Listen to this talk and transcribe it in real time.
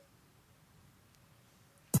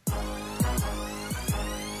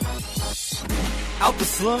Out the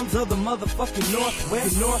slums of the motherfucking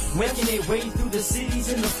Northwest, making their way through the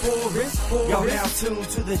cities in the forest. Y'all now tuned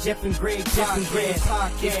to the Jeff and Greg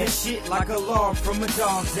podcast. It's that shit like a log from a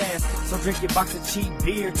dog's ass. So drink your box of cheap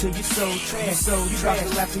beer till you so trash. You drop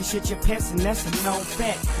the laugh and shit your pants and that's a known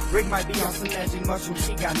fact. Greg might be on some magic mushroom,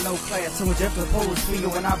 she got no class. So when Jeff the pole is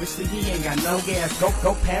Cleo and obviously he ain't got no gas.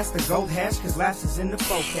 Go past the gold hash cause laughs is in the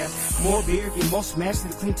forecast. More beer, get more smash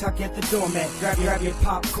than the clean talk at the doormat. Grab your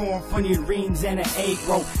popcorn, funny rings and an egg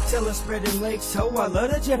roll. Tell her spread them legs, ho. I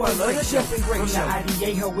love the Jeff and Greg show. From the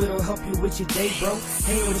IDA, ho, it'll help you with your day, bro.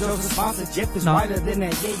 Hanging with Joe's sponsor, Jeff is whiter than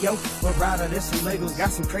that yayo. But rather than some Legos, got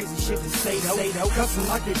some crazy shit to say though. Custom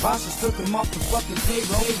like they bosses took them off the fucking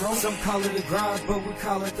payroll. Some call it a garage, but we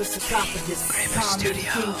call it the sarcophagus. Kramer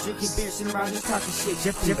Studios. Drinking beer, sitting around just talking shit.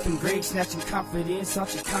 Jeff and Greg snatching confidence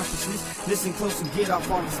out your accomplishments. Listen close and get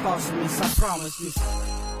off all the stars from this, I promise this.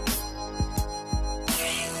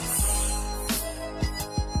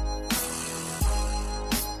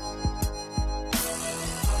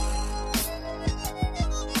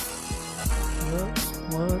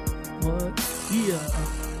 What? Yeah.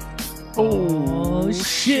 Oh,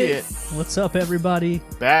 shit. What's up, everybody?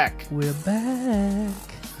 Back. We're back.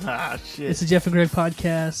 Ah, shit. It's the Jeff and Greg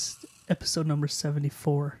podcast, episode number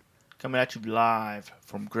 74. Coming at you live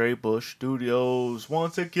from Grey Bush Studios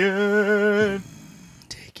once again.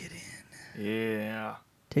 Take it in. Yeah.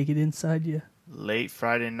 Take it inside you. Late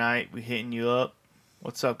Friday night, we hitting you up.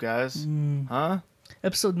 What's up, guys? Huh?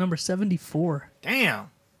 Episode number 74. Damn.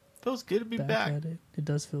 Feels good to be back. At it. It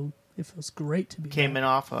does feel, it feels great to be Came back. in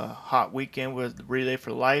off a hot weekend with the Relay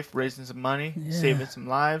for Life, raising some money, saving some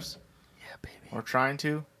lives. Yeah, baby. Or trying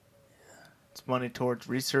to. Yeah. It's money towards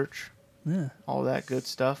research. Yeah. All that good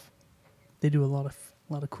stuff. They do a lot of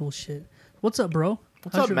cool shit. What's up, bro?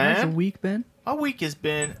 What's up, man? How's your week been? My week has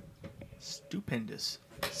been stupendous.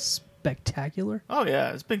 Spectacular? Oh,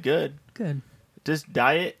 yeah. It's been good. Good. This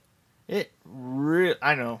diet, I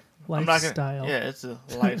know. I'm not Lifestyle. yeah, it's a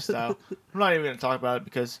lifestyle. I'm not even going to talk about it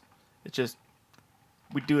because it's just,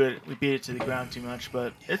 we beat it to the ground too much.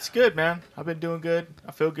 But it's good, man. I've been doing good.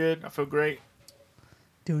 I feel good. I feel great.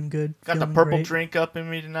 Doing good. Got the feeling purple great. drink up in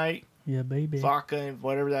me tonight. Yeah, baby. Vodka and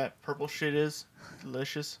whatever that purple shit is.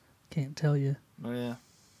 Delicious. Can't tell you. Oh, yeah.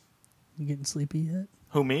 You getting sleepy yet?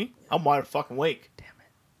 Who, me? I'm wide fucking awake. Damn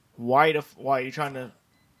it. Why? You trying to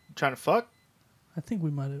fuck? I think I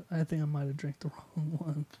might have drank the wrong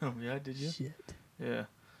one. Oh, yeah, did you? Shit. Yeah.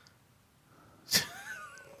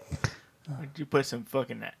 Did you put some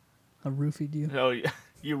fucking... I roofied you. Oh, yeah.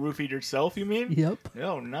 You roofied yourself, you mean? Yep.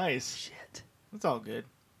 Oh, nice. Shit. That's all good.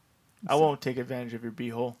 I won't take advantage of your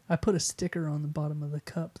beehole. I put a sticker on the bottom of the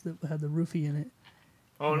cup that had the roofie in it.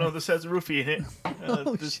 Oh, no, this has a roofie in it.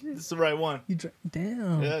 Oh, this shit. is the right one. You drank.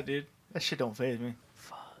 Damn. Yeah, dude. That shit don't faze me.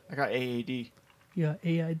 Fuck. I got AAD. You got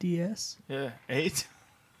AIDS? Yeah, 8.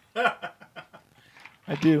 I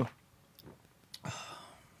do.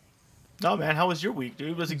 No, man, how was your week,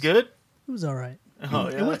 dude? Was it good? It was all right. Oh,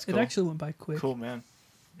 yeah, that's cool. It actually went by quick. Cool, man.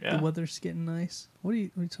 Yeah. The weather's getting nice. What are you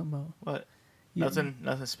talking about? What? Yeah.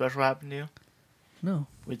 Nothing special happened to you? No.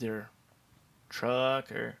 With your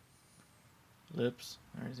truck or lips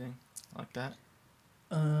or anything like that?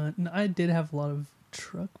 No, I did have a lot of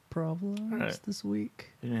truck problems this week.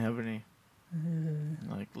 You didn't have any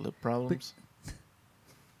like lip problems?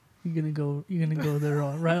 You're gonna go there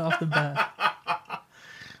right off the bat.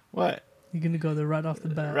 What? You're gonna go there right off the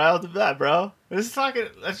bat. Right off the bat, bro. Let's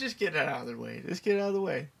just get that out of the way. Let's get it out of the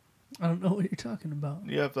way. I don't know what you're talking about.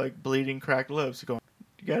 You have like bleeding, cracked lips. You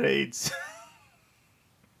got AIDS.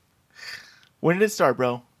 When did it start,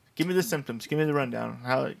 bro? Give me the symptoms. Give me the rundown.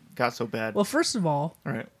 How it got so bad. Well, first of all,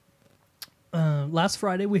 right. Last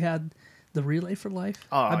Friday we had the Relay for Life.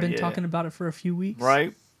 Oh, I've been yeah. talking about it for a few weeks.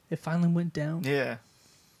 Right. It finally went down. Yeah.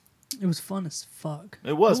 It was fun as fuck.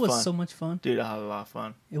 It was fun. So much fun. Dude, I had a lot of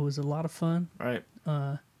fun. It was a lot of fun. Right.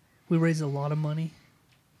 We raised a lot of money.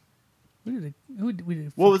 We did.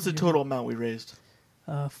 What was the total amount we raised?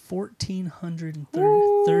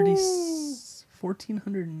 1,430.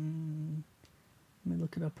 1,400. Let me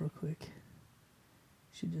look it up real quick.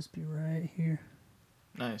 Should just be right here.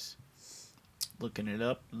 Nice. Looking it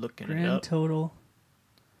up. Grand total.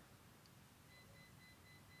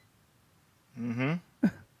 Mm-hmm.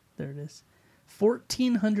 There it is.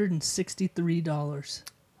 $1,463.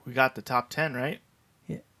 We got the top 10, right?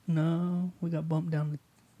 Yeah. No, we got bumped down to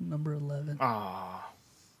number 11. Ah.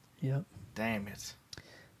 Yep. Damn it.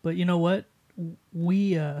 But you know what?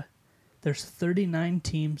 There's 39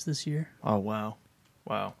 teams this year. Oh, wow.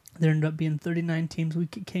 Wow. There ended up being 39 teams. We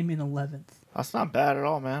came in 11th. That's not bad at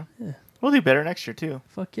all, man. Yeah. We'll do better next year, too.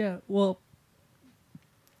 Fuck yeah. Well,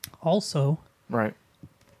 also, Right.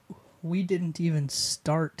 We didn't even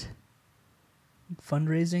start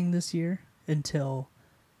fundraising this year until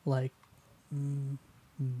like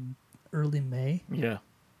early May. Yeah.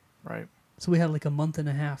 Right. So we had like a month and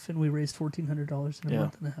a half, and we raised $1,400 in a Yeah.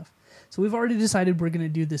 month and a half. So we've already decided we're going to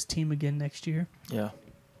do this team again next year. Yeah.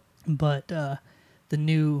 But the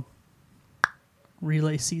new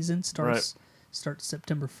relay season starts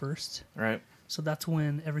September 1st. Right. So that's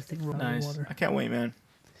when everything rolls out of Nice. the water. I can't wait, man.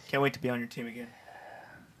 Can't wait to be on your team again.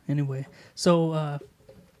 Anyway, so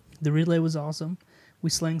the relay was awesome. We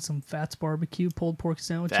slanged some Fats barbecue pulled pork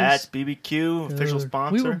sandwiches. That's BBQ, official Dude,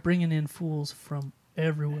 sponsor. We were bringing in fools from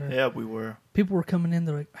everywhere. Yeah, we were. People were coming in.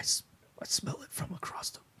 They're like, I smell it from across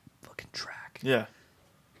the fucking track. Yeah.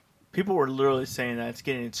 People were literally saying that it's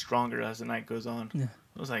getting stronger as the night goes on. Yeah.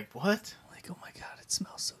 I was like, what? Like, oh my god, it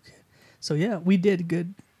smells so good. So yeah, we did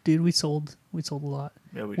good, dude. We sold a lot.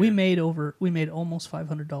 Yeah, we We did. made almost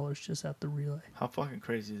 $500 just at the relay. How fucking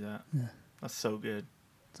crazy is that? Yeah. That's so good.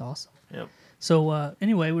 It's awesome. Yep. So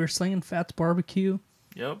anyway, we were slinging Fats barbecue.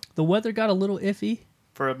 Yep. The weather got a little iffy.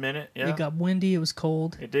 For a minute, yeah. It got windy. It was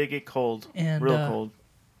cold. It did get cold. And, Real cold.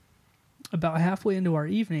 About halfway into our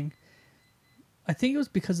evening, I think it was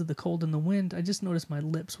because of the cold and the wind, I just noticed my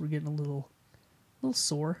lips were getting a little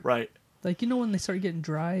sore. Right. Like, you know when they start getting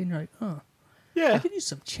dry and you're like, I Yeah. could use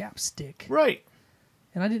some chapstick. Right.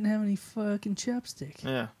 And I didn't have any fucking chapstick.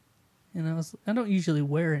 Yeah. And I don't usually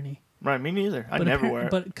wear any. Right. Me neither. I But never wear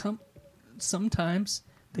it. But sometimes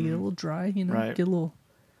they get a little dry, you know, Right. get a little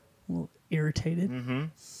irritated. Mm-hmm.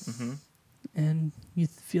 Mm-hmm. And you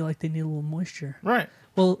feel like they need a little moisture. Right.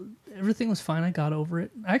 Well, everything was fine. I got over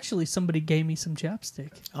it. Actually, somebody gave me some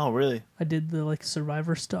chapstick. Oh, really? I did the like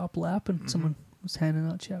Survivor stop lap, and someone was handing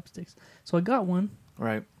out chapsticks. So I got one.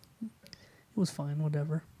 Right. It was fine,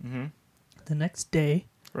 whatever. Mm-hmm. The next day,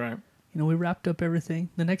 Right. we wrapped up everything.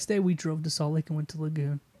 The next day, we drove to Salt Lake and went to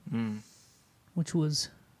Lagoon, Mm. which was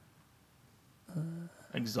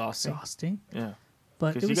Exhausting. exhausting. Yeah.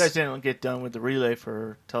 But Because it you was, guys didn't get done with the relay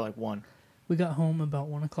till like 1. we got home about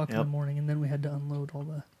 1 o'clock in the Yep. morning, and then we had to unload all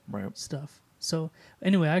the Right. stuff. So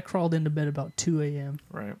anyway, I crawled into bed about 2 a.m.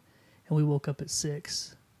 Right. and we woke up at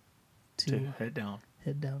 6 To head down.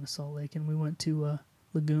 head down to Salt Lake, and we went to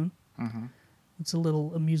Lagoon. Mm-hmm. It's a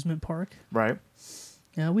little amusement park. Right.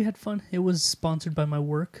 Yeah, we had fun. It was sponsored by my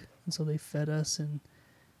work, and so they fed us, and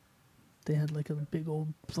they had like a big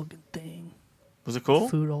old fucking thing, Was it cool?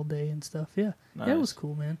 food all day and stuff. Yeah, yeah, it was Nice.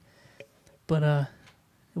 cool, man. But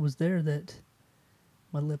it was there that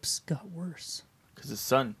my lips got worse. Because the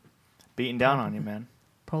sun beating down on you, man.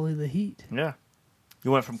 Probably the heat. Yeah.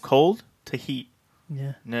 You went from cold to heat.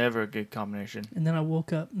 Yeah. Never a good combination. And then I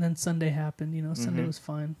woke up, and then Sunday happened. Sunday Mhm. was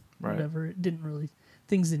fine. Right. Whatever. It didn't really.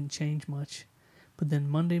 Things didn't change much. But then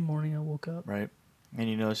Monday morning, I woke up, Right. And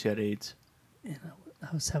you noticed you had AIDS. and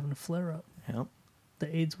I was having a flare up. Yep.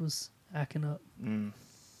 The AIDS was acting up. Mm.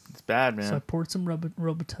 It's bad, man. So I poured some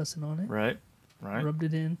Robitussin on it. Right. Right. Rubbed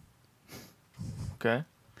it in. Okay.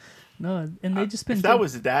 No, and they just been. If that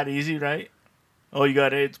was that easy, right? Oh, you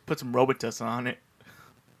got AIDS, put some Robitussin on it.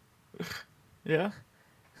 Yeah.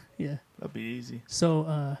 Yeah. That'd be easy.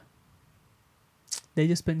 So they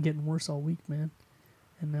just been getting worse all week, man.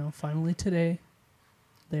 And now finally today,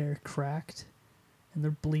 they're cracked, and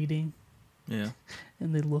they're bleeding, Yeah.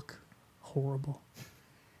 and they look horrible.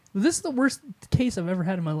 This is the worst case I've ever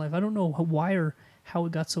had in my life. I don't know why or how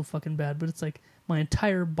it got so fucking bad, but it's like my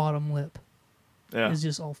entire bottom lip Yeah. is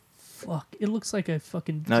just all fuck. It looks like I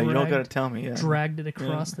fucking No, you don't dragged, gotta tell me. Yeah. dragged it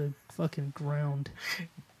across the fucking ground.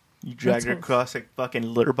 You dragged That's it across a fucking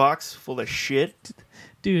litter box full of shit.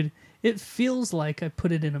 Dude, it feels like I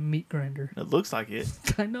put it in a meat grinder. It looks like it.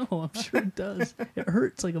 I know, I'm sure it does. It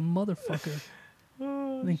hurts like a motherfucker.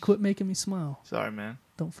 And then quit making me smile. Sorry, man.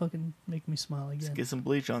 Don't fucking make me smile again. Just get some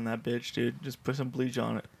bleach on that bitch, dude. Just put some bleach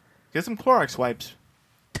on it. Get some Clorox wipes.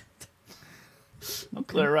 I'll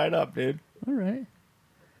clear right up, dude. All right.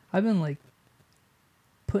 I've been like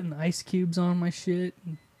putting ice cubes on my shit.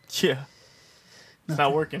 And Yeah. It's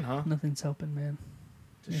not working, huh? nothing's helping, man.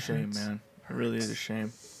 It's a It shame, hurts. man. It really is a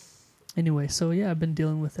shame. Anyway, so yeah, I've been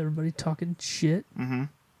dealing with everybody talking shit. Mm-hmm.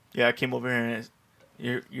 Yeah, I came over here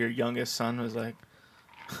and your youngest son was like,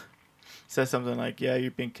 said something like, "Yeah,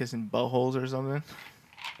 you've been kissing buttholes or something."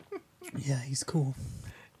 Yeah, he's cool.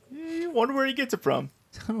 Yeah, wonder where he gets it from.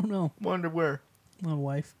 I don't know. Wonder where. My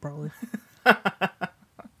wife, probably.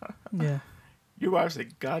 Yeah. Your wife's a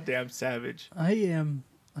goddamn savage. I am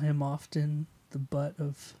often the butt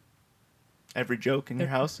of Every joke in your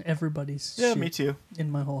house. everybody's Yeah, shit me too. in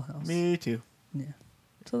my whole house. Me too. Yeah.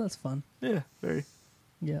 So that's fun. Yeah, very.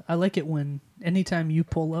 Yeah. I like it when anytime you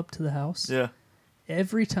pull up to the house, Yeah.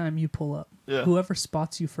 every time you pull up, Yeah. Whoever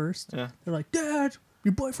spots you first, Yeah. they're like, "Dad,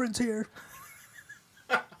 your boyfriend's here."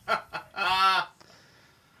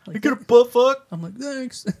 You get a butt fuck? I'm like,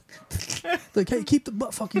 "Thanks." Like, "Hey, keep the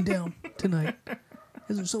butt fucking down tonight,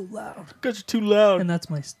 because they're so loud." Because you're too loud. And that's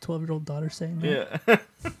my 12-year-old daughter saying that. Yeah.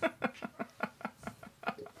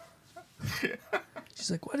 She's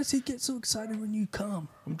like, "Why does he get so excited when you come?"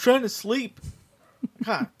 I'm trying to sleep.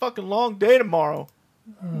 God, fucking long day tomorrow.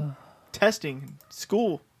 Testing,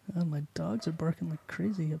 school. God, my dogs are barking like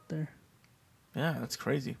crazy up there. Yeah, that's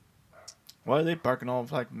crazy. Why are they barking all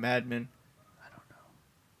like madmen? I don't know.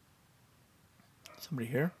 Somebody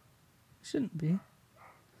here? Shouldn't be.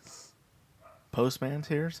 Postman's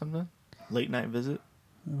here or something? Late night visit?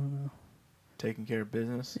 I don't know. Taking care of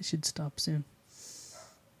business? They should stop soon.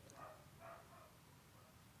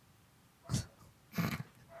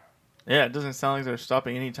 Yeah, it doesn't sound like they're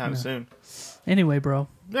stopping anytime No. soon. Anyway, bro.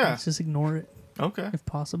 Yeah. Let's just ignore it Okay. if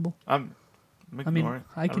possible. I'm I mean, ignoring.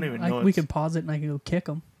 I don't can. even know. We can pause it and I can go kick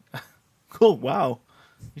them. Cool. Wow.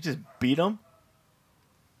 You just beat them?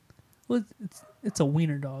 Well, it's a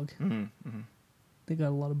wiener dog. Mm-hmm. They got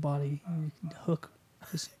a lot of body. You can hook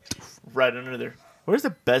Right under there. Where's the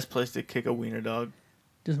best place to kick a wiener dog?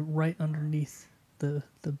 just right underneath the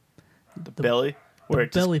Belly? Where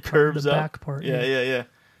it belly just part, curves the up? back part, Yeah, yeah. yeah.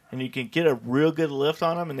 And you can get a real good lift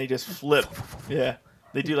on them and they just flip. Yeah.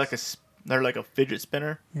 They do like they're like a fidget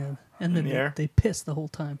spinner. Yeah, and then the air? they piss the whole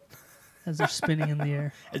time as they're spinning in the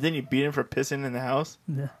air. And then you beat them for pissing in the house.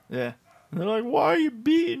 Yeah. Yeah. And they're like, why are you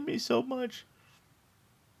beating me so much?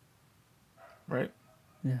 Right?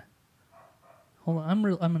 Yeah. Hold on,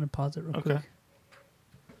 I'm gonna pause it real Okay. quick.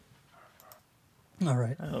 All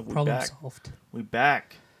right. We're Problem back. solved. We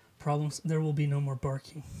back. Problems. There will be no more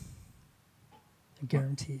barking. I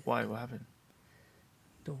guarantee it. Why? What happened?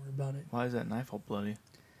 Don't worry about it. Why is that knife all bloody?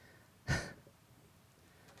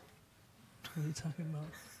 What are you talking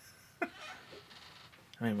about?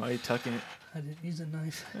 I mean, why are you tucking it? I didn't use a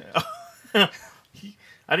knife. I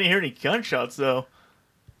didn't hear any gunshots, though.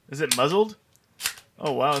 Is it muzzled?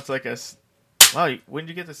 Oh, wow. It's like wow, when did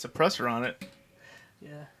you get the suppressor on it?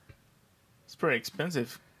 Yeah. It's a pretty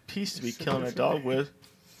expensive piece to be killing a dog with.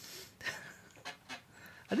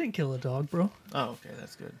 I didn't kill a dog, bro. Oh, okay.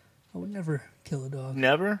 That's good. I would never kill a dog.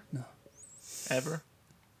 Never? No. Ever?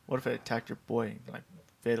 What if it attacked your boy and, like,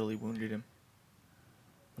 fatally wounded him?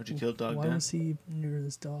 Would you kill a dog Why then? was he near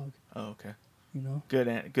this dog? Oh, okay. You know? Good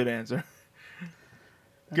answer.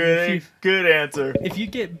 I mean, Good answer. if you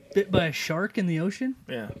get bit by a shark in the ocean,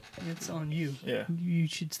 Yeah, it's on you. Yeah. You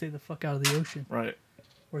should stay the fuck out of the ocean right.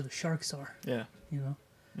 where the sharks are. Yeah, You know?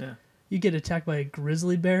 yeah. You get attacked by a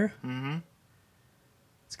grizzly bear, Mm-hmm.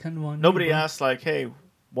 it's kind of on Nobody you. bro. asks, like, hey,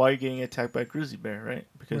 why are you getting attacked by a grizzly bear, right?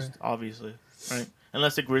 Because Right. obviously, right?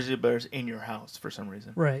 Unless the grizzly bear's in your house for some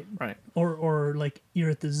reason. Right. Right. Or like you're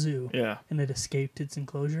at the zoo Yeah, and it escaped its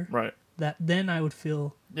enclosure. right. Then I would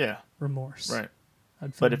feel Yeah, remorse. right.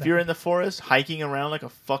 I'd feel But if bad. you're in the forest hiking around like a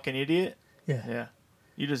fucking idiot, yeah, yeah,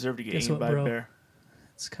 you deserve to get Guess eaten what, by bro? a bear.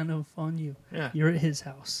 it's kind of on you. Yeah. You're at his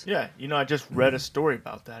house. Yeah, you know, I just read a story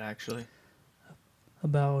about that, actually.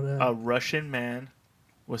 About A Russian man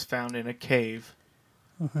was found in a cave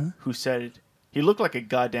uh-huh. who said he looked like a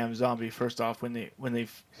goddamn zombie. First off, when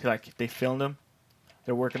they filmed him,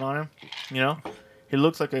 they're working on him. You know, he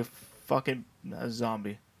looks like a fucking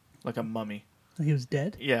zombie, like a mummy. He was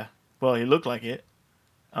dead. Yeah, well, he looked like it.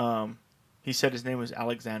 He said his name was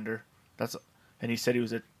Alexander. And he said he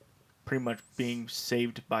was pretty much being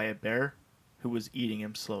saved by a bear who was eating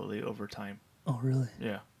him slowly over time. Oh, really?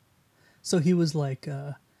 Yeah, So he was like,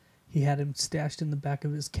 he had him stashed in the back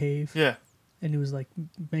of his cave, yeah, and he was like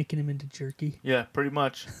making him into jerky. yeah, pretty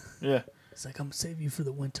much. Yeah, It's like, I'm gonna save you for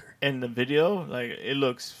the winter. and the video, like, it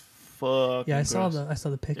looks fucking Yeah, I saw gross.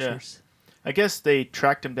 the pictures. I guess they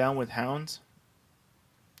tracked him down with hounds,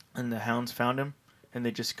 and the hounds found him, and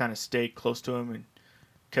they just kind of stayed close to him and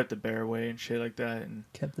kept the bear away and shit like that, and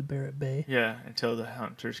Kept the bear at bay. yeah, until the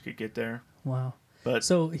hunters could get there. Wow. But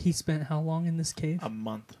So he spent how long in this cave? a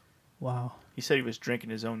month. Wow. He said he was drinking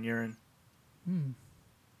his own urine.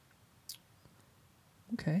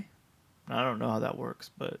 Okay. I don't know how that works,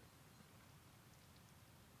 but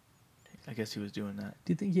I guess he was doing that.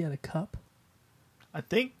 Do you think he had a cup? I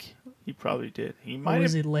think he probably did. He Or might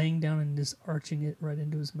was have. he laying down and just arching it right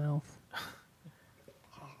into his mouth?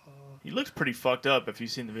 He looks pretty fucked up if you've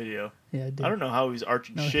seen the video. Yeah, I did. I don't know how he's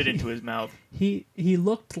arching No, shit he- into his mouth. He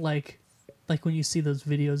looked like when you see those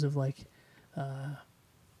videos of like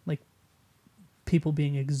people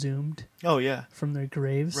being exhumed Oh yeah, from their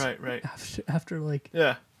graves. right. After like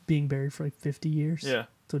Yeah, being buried for like 50 years. yeah.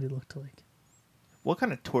 That's what he looked like. What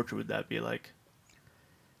kind of torture would that be like?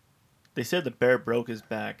 They said the bear broke his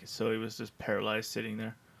back, so he was just paralyzed sitting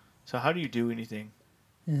there. So how do you do anything?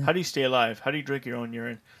 Yeah. How do you stay alive? How do you drink your own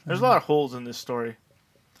urine? There's a lot of holes in this story.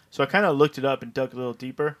 So I kind of looked it up and dug a little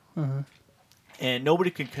deeper. Uh-huh. And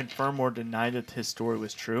nobody could confirm or deny that his story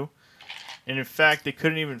was true. And in fact, they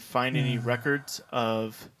couldn't even find any records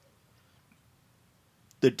of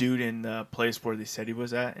the dude in the place where they said he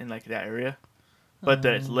was at in like that area. But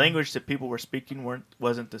the language that people were speaking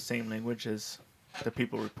wasn't the same language as the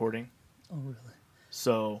people reporting. Oh, really?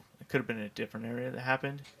 So it could have been a different area that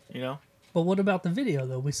happened, you know? But what about the video,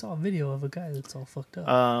 though? We saw a video of a guy that's all fucked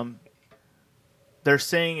up. They're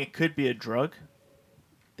saying it could be a drug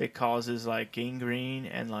that causes like gangrene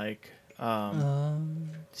and like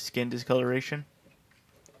skin discoloration.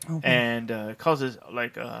 Okay. And it causes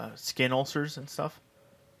like skin ulcers and stuff.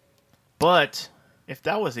 But if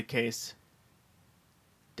that was the case,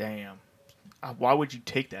 damn, why would you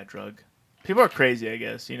take that drug? People are crazy, I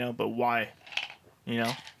guess, you know, but why? You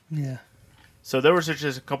know? Yeah. So there was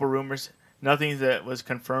just a couple rumors. Nothing that was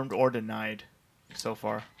confirmed or denied so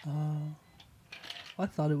far. I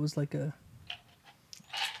thought it was like a...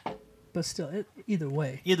 But still, either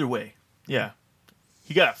way. Either way, yeah.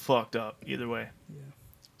 He got fucked up either way. Yeah.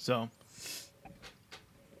 So...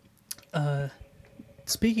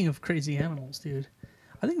 Speaking of crazy animals, dude,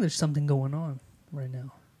 I think there's something going on right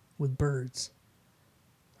now with birds.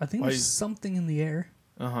 I think there's something in the air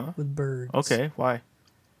with birds. Okay, why?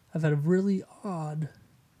 I've had a really odd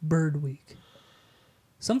bird week.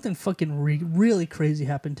 Something fucking really crazy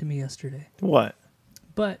happened to me yesterday. What?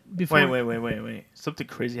 But before... Wait. Something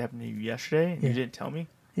crazy happened to you yesterday and you didn't tell me?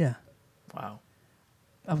 Yeah. Wow.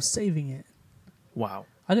 I was saving it. Wow.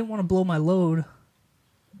 I didn't want to blow my load.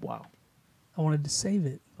 Wow. I wanted to save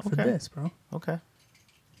it for this, bro. Okay.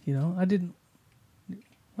 You know, I didn't...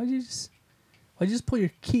 Why'd you just pull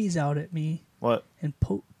your keys out at me What? and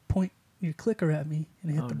point your clicker at me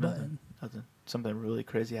and hit the button? Nothing. Something really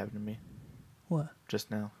crazy happened to me What?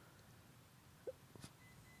 just now.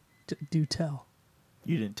 Do tell.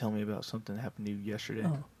 You didn't tell me about something that happened to you yesterday.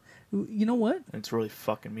 Oh. You know what? And it's really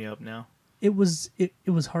fucking me up now. It was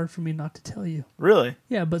hard for me not to tell you. Really?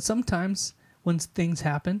 Yeah, but sometimes when things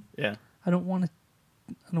happen, Yeah. I don't want to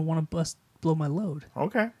blow my load.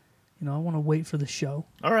 Okay. You know, I want to wait for the show.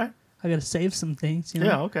 All right. I got to save some things. You know?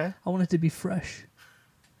 Yeah, okay. I want it to be fresh.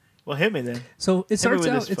 Well, hit me then. So it started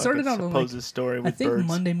out on like, story with I think birds.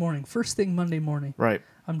 Monday morning. First thing Monday morning. Right.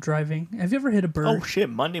 I'm driving. Have you ever hit a bird? Oh shit!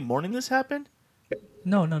 Monday morning this happened.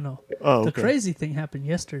 No. Oh, okay. The crazy thing happened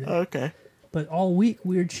yesterday. Okay. But all week,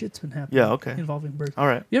 weird shit's been happening. Yeah, okay. Involving birds. All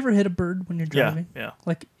right. You ever hit a bird when you're driving? Yeah.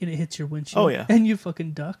 Like, and it hits your windshield? Oh, yeah. And you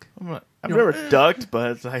fucking duck? I've never ducked,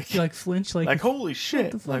 but it's like... You, like, flinch? Like, holy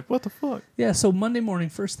shit. What the fuck? Yeah, so Monday morning,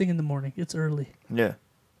 first thing in the morning. It's early. Yeah.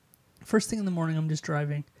 First thing in the morning, I'm just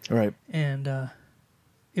driving. All right. And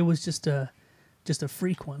it was just a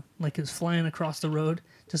freak one. Like, it was flying across the road,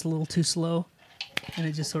 just a little too slow. And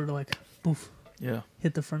it just sort of like, poof. Yeah.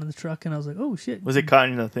 Hit the front of the truck, and I was like, "Oh shit!" Was it caught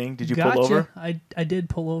in the thing? Did you pull over? I did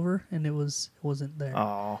pull over, and it wasn't there.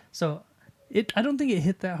 Oh. So, I don't think it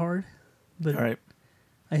hit that hard, but all right.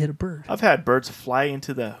 I hit a bird. I've had birds fly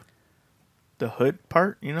into the hood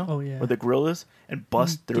part, you know, oh yeah, where the grill is, and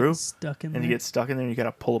bust through, stuck in and there. you get stuck in there, and you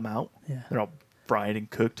gotta pull them out. Yeah, they're all fried and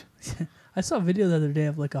cooked. I saw a video the other day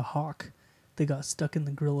of like a hawk. They got stuck in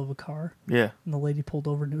the grill of a car. Yeah. And the lady pulled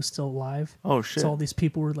over and it was still alive. Oh, shit. So all these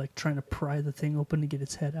people were like trying to pry the thing open to get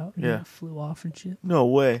its head out. And it flew off and shit. No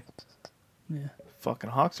way. Yeah. Fucking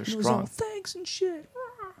hawks are strong. It was all thanks and shit.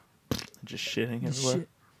 Just shitting everywhere. Shit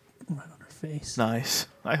right on her face. Nice.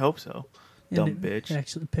 I hope so. And Dumb it bitch.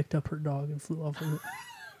 actually picked up her dog and flew off with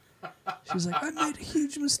it. She was like, I made a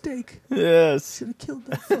huge mistake. Yes. Should have killed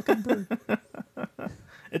that fucking bird.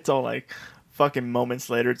 It's all like... fucking moments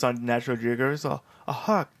later, it's on Natural Geographic. It's all, a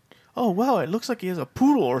hawk. Oh, wow, it looks like he has a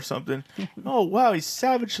poodle or something. Oh, wow, he's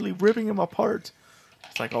savagely ripping him apart.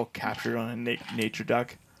 It's like all captured on a nature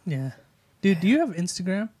doc. Yeah. Dude, do you have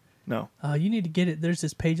Instagram? No. You need to get it. There's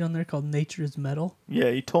this page on there called Nature is Metal. Yeah,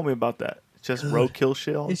 you told me about that. It's just roadkill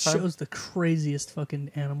shit all the time. It shows the craziest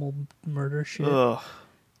fucking animal murder shit. Ugh.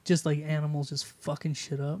 Just like animals just fucking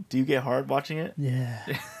shit up. Do you get hard watching it? Yeah.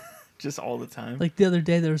 Just all the time. Like the other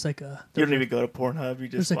day, there was like a... You don't even go to Pornhub. You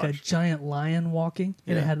just There's like watch. a giant lion walking,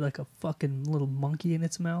 and it had like a fucking little monkey in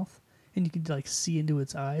its mouth, and you could like see into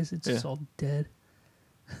its eyes. It's just all dead.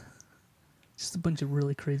 Just a bunch of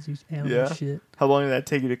really crazy animal shit. How long did that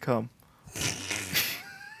take you to come?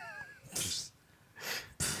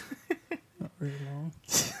 Not very long.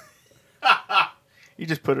 You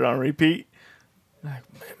just put it on repeat. Like,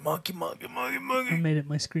 monkey. I made it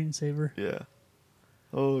my screensaver. Yeah.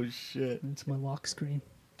 Oh, shit. It's my lock screen.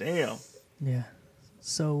 Damn. Yeah.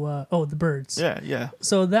 So, the birds. Yeah.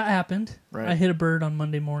 So that happened. Right. I hit a bird on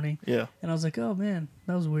Monday morning. Yeah. And I was like, oh, man,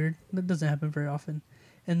 that was weird. That doesn't happen very often.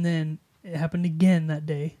 And then it happened again that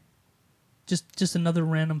day. Just another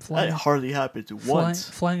random flying. That hardly happens once.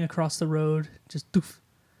 Flying across the road. Just doof.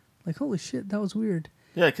 Like, holy shit, that was weird.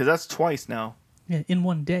 Yeah, because that's twice now. Yeah, in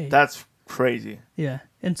one day. That's crazy. Yeah.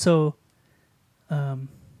 And so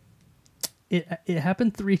it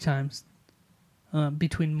happened 3 times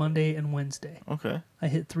between Monday and Wednesday. Okay. I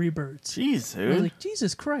hit 3 birds. Jeez, dude. I was like,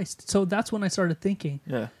 Jesus Christ. So that's when I started thinking,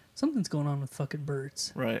 yeah, something's going on with fucking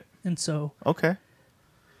birds. Right. And so... Okay.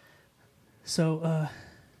 So,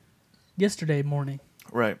 yesterday morning...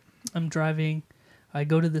 Right. I'm driving. I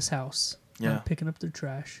go to this house. Yeah. I'm picking up their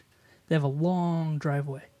trash. They have a long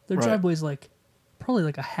driveway. Their Right. driveway is probably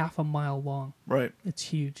like a half a mile long. Right. It's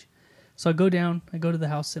huge. So I go down. I go to the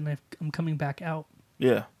house, and I'm coming back out.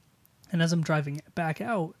 Yeah. And as I'm driving back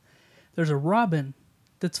out, there's a robin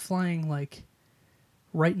that's flying like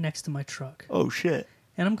right next to my truck. Oh shit.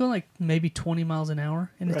 And I'm going like maybe 20 miles an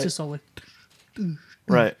hour, and it's Right. just all like,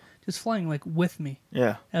 Right. just flying like with me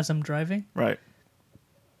Yeah. as I'm driving. Right.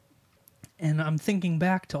 And I'm thinking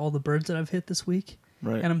back to all the birds that I've hit this week.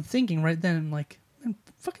 Right. And I'm thinking right then, I'm like, man,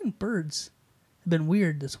 fucking birds have been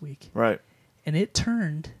weird this week. Right. And it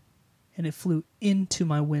turned and it flew into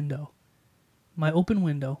my window, my open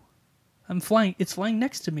window. It's flying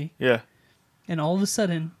next to me. Yeah. And all of a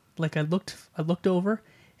sudden, like I looked over,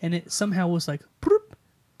 and it somehow was like, "Broop,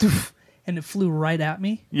 doof," and it flew right at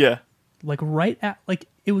me. Yeah. Like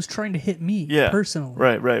it was trying to hit me personally.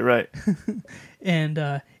 Right. And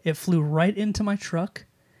it flew right into my truck,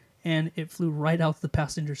 and it flew right out the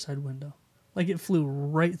passenger side window. Like it flew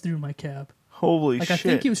right through my cab. Holy like shit. I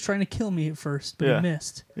think he was trying to kill me at first, but he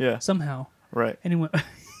missed. Yeah. Somehow. Right. And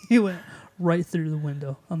he went right through the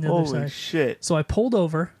window on the other side. Holy shit. So I pulled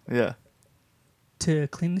over Yeah. to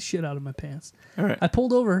clean the shit out of my pants. All right. I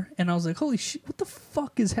pulled over and I was like, holy shit, what the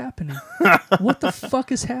fuck is happening? What the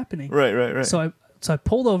fuck is happening? Right. So I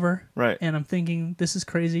pulled over. Right. And I'm thinking, this is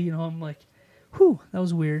crazy. You know, I'm like, whew, that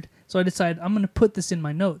was weird. So I decided I'm going to put this in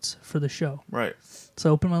my notes for the show. Right. So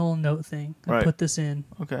I open my little note thing. I put this in.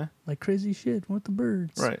 Okay. Like crazy shit with the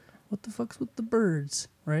birds. Right. What the fuck's with the birds?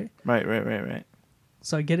 Right. Right.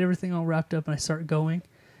 So I get everything all wrapped up and I start going.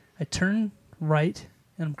 I turn right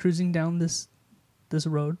and I'm cruising down this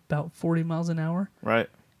road about 40 miles an hour. Right.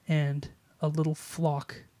 And a little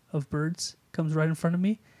flock of birds comes right in front of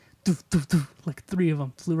me. Doof, doof, doof. Like 3 of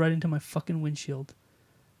them flew right into my fucking windshield.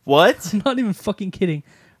 What? I'm not even fucking kidding.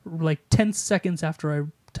 Like 10 seconds after I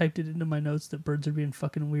typed it into my notes that birds are being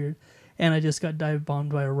fucking weird. And I just got dive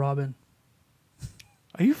bombed by a robin.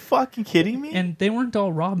 Are you fucking kidding me? And they weren't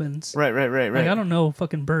all robins. Right. Like, I don't know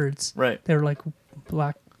fucking birds. Right. They were like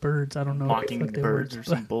black birds. I don't know. Mockingbirds or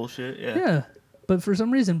some bullshit. Yeah. Yeah. But for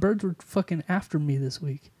some reason, birds were fucking after me this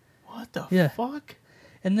week. What the fuck?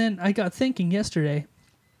 And then I got thinking yesterday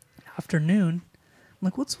afternoon, I'm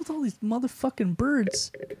like, what's with all these motherfucking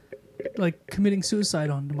birds like committing suicide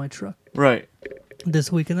onto my truck Right.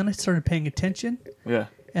 this week? And then I started paying attention. Yeah.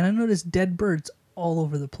 And I noticed dead birds all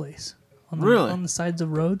over the place. On the sides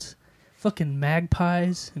of roads. Fucking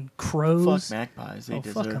magpies and crows. Fuck magpies. They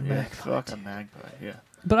deserve fuck a magpie. Fuck a magpie. Yeah.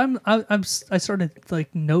 But I started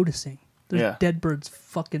like noticing there's dead birds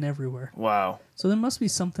fucking everywhere. Wow. So there must be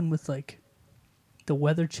something with like the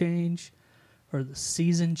weather change or the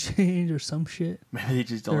season change or some shit. Maybe they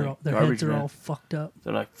just don't like their garbage heads are men. all fucked up.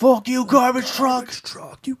 They're like, fuck you, garbage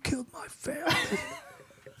truck. You killed my family.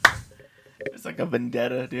 It's like a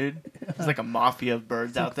vendetta, dude. It's like a mafia of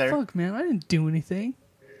birds out there. Fuck, man, I didn't do anything.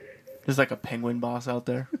 There's like a penguin boss out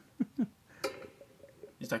there.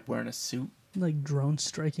 He's like wearing a suit. Like drone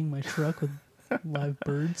striking my truck with live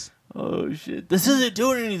birds. Oh shit! This isn't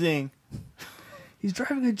doing anything. He's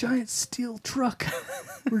driving a giant steel truck.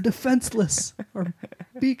 We're defenseless. Our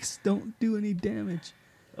beaks don't do any damage.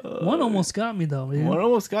 One almost got me though. Man. One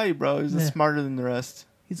almost got you, bro. He's smarter than the rest.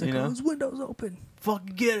 He's like, his window's open.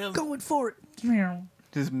 Fucking get him. Going for it.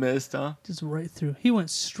 Just missed, huh? Just right through. He went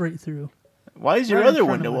straight through. Why is your other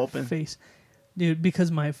window open? Face. Dude, because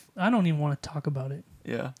I don't even want to talk about it.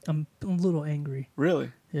 Yeah. I'm a little angry.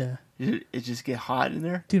 Really? Yeah. It just get hot in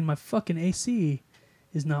there? Dude, my fucking AC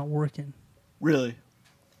is not working. Really?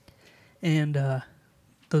 And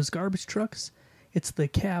those garbage trucks, it's the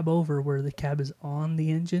cab over where the cab is on the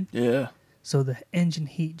engine. Yeah. So the engine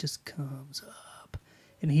heat just comes up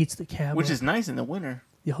and heats the cab Which up. is nice in the winter.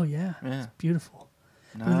 Oh, yeah. Yeah. It's beautiful.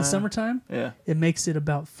 But in the summertime, it makes it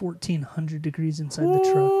about 1,400 degrees inside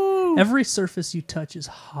the truck. Every surface you touch is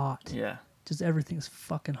hot. Yeah. Just everything's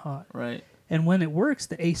fucking hot. Right. And when it works,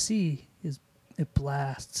 the AC is it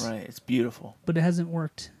blasts. Right. It's beautiful. But it hasn't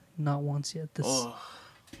worked not once yet.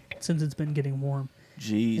 Since it's been getting warm.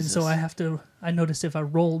 Jesus. And so I noticed if I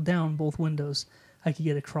rolled down both windows, I could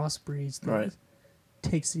get a cross breeze that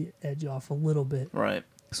takes the edge off a little bit. Right.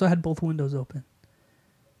 So I had both windows open.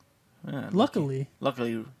 Yeah, luckily,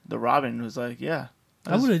 the Robin was like, yeah.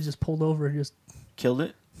 I would have just pulled over and just killed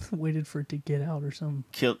it. Waited for it to get out or something.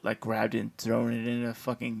 Grabbed it and thrown it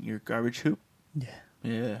in your garbage hoop. Yeah.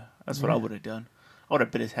 Yeah, that's what I would have done. I would have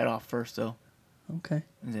bit his head off first, though. Okay.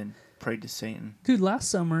 And then prayed to Satan. Dude, last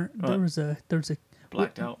summer there was a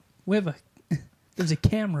blacked out. We have there's a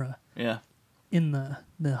camera. Yeah. In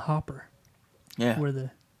the hopper. Yeah. Where the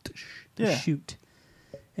shoot.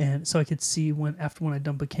 And so I could see when I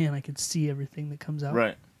dump a can, I could see everything that comes out.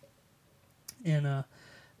 Right. And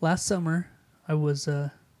last summer, I was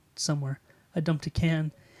somewhere. I dumped a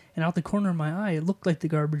can, and out the corner of my eye, it looked like the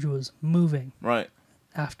garbage was moving. Right.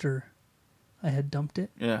 After I had dumped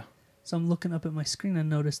it. Yeah. So I'm looking up at my screen and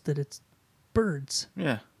noticed that it's birds.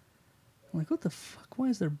 Yeah. I'm like, what the fuck? Why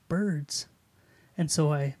is there birds? And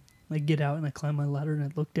so I get out and I climb my ladder and I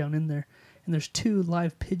look down in there, and there's 2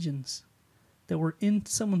 live pigeons that were in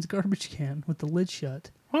someone's garbage can with the lid shut.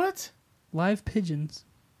 What? Live pigeons.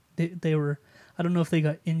 They were, I don't know if they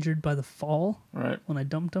got injured by the fall when I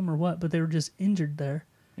dumped them or what, but they were just injured there.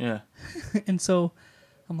 Yeah. And so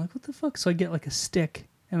I'm like, what the fuck? So I get like a stick,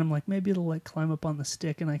 and I'm like, maybe it'll like climb up on the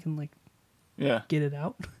stick and I can get it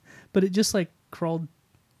out. But it just like crawled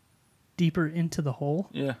deeper into the hole.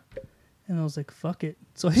 Yeah. And I was like, fuck it.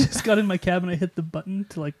 So I just got in my cab and I hit the button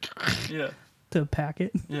to to pack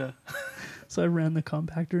it. Yeah. So I ran the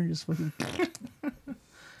compactor and just fucking...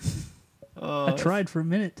 I tried for a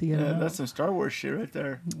minute to get it out. That's some Star Wars shit right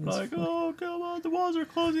there. Oh, come on, the walls are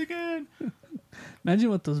closing in. Imagine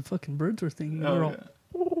what those fucking birds were thinking. Oh, They're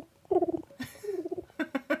all...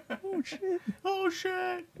 Oh, shit. Oh,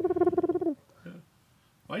 shit.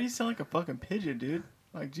 Why do you sound like a fucking pigeon, dude?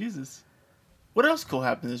 Like, Jesus. What else cool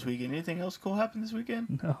happened this weekend? Anything else cool happened this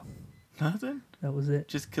weekend? No. Nothing? That was it.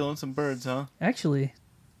 Just killing some birds, huh? Actually.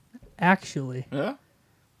 Yeah?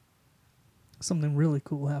 Something really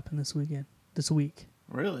cool happened this week.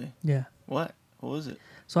 Really? Yeah. What? What was it?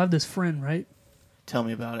 So I have this friend, right? Tell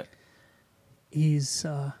me about it. He's,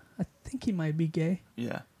 I think he might be gay.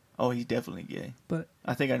 Yeah. Oh, he's definitely gay. But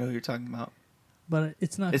I think I know who you're talking about. But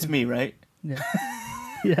it's not... It's me, right? Yeah.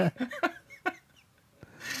 Yeah.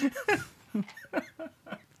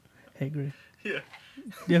 Hey, Greg. Yeah.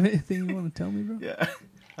 Do you have anything you want to tell me, bro? Yeah.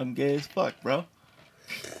 I'm gay as fuck, bro.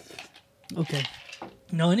 Okay.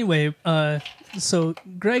 No, anyway, so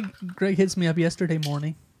Greg hits me up yesterday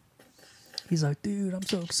morning. He's like, dude, I'm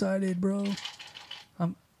so excited, bro.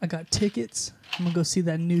 I got tickets. I'm going to go see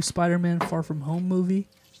that new Spider-Man Far From Home movie.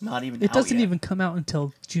 Not even It doesn't yet. even come out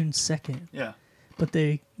until June 2nd. Yeah. But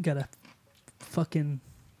they got a fucking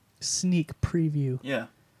sneak preview. Yeah.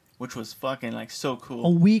 Which was fucking like so cool. A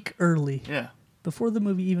week early. Yeah. Before the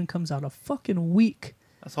movie even comes out. A fucking week.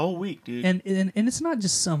 That's a whole week, dude. And it's not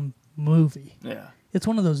just some movie. Yeah. It's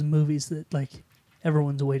one of those movies that like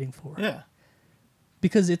everyone's waiting for. Yeah.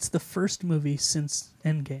 Because it's the first movie since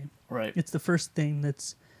Endgame. Right. It's the first thing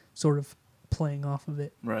that's sort of playing off of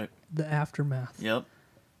it. Right. The aftermath. Yep.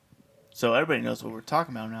 So everybody knows what we're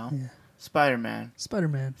talking about now. Yeah. Spider-Man.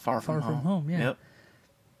 Far From Home. Yeah. Yep.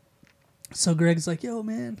 So Greg's like, yo,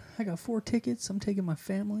 man, I got 4 tickets. I'm taking my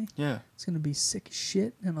family. Yeah. It's going to be sick as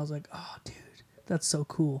shit. And I was like, oh, dude, that's so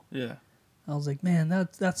cool. Yeah. I was like, man,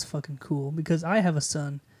 that's fucking cool. Because I have a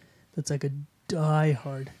son that's like a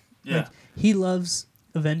diehard. Yeah. Like, he loves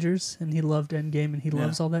Avengers and he loved Endgame and he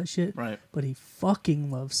loves all that shit. Right. But he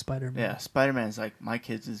fucking loves Spider-Man. Yeah, Spider-Man's like my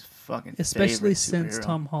kid's fucking especially favorite since superhero.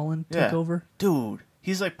 Tom Holland took over. Dude,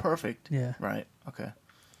 he's like perfect. Yeah. Right. Okay.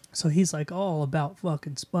 So he's like all about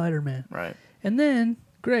fucking Spider-Man. Right. And then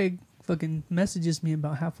Greg fucking messages me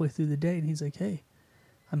about halfway through the day and he's like, hey,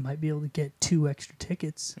 I might be able to get 2 extra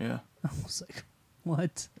tickets. Yeah. I was like,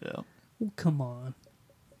 what? Yeah. Well, come on.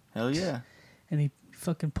 Hell yeah. And he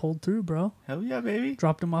fucking pulled through, bro. Hell yeah, baby.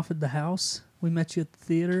 Dropped him off at the house. We met you at the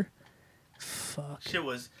theater. Fuck. Shit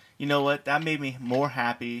was, you know what? That made me more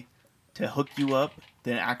happy to hook you up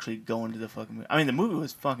than actually going to the fucking movie. I mean, the movie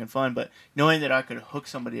was fucking fun, but knowing that I could hook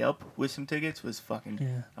somebody up with some tickets was fucking...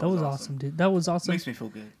 Yeah, that was awesome, dude. That was awesome. Makes me feel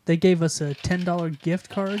good. They gave us a $10 gift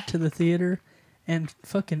card to the theater and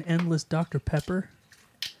fucking endless Dr. Pepper.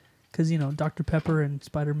 Because, you know, Dr. Pepper and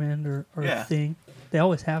Spider-Man are a thing. They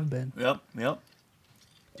always have been. Yep.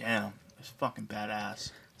 Damn. It's fucking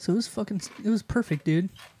badass. So it was perfect, dude.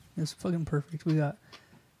 It was fucking perfect. We got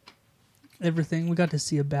everything. We got to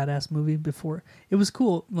see a badass movie before. It was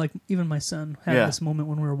cool. Like, even my son had Yeah. this moment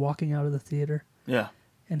when we were walking out of the theater, Yeah.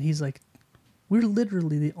 and he's like, we're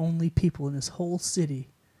literally the only people in this whole city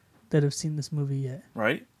that have seen this movie yet.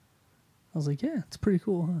 Right? I was like, yeah, it's pretty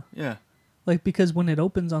cool, huh? Yeah. Like, because when it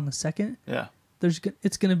opens on the 2nd, Yeah.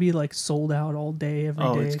 it's going to be, like, sold out all day, every day.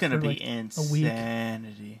 Oh, it's going to for, be like,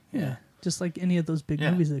 insanity. Yeah. Just like any of those big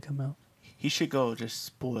Yeah. movies that come out. He should go just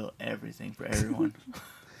spoil everything for everyone.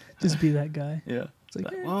 Just be that guy. Yeah. It's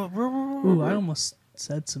like, eh. well, Ooh, I almost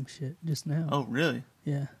said some shit just now. Oh, really?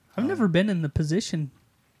 Yeah. I've never been in the position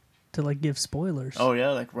to, like, give spoilers. Oh, yeah?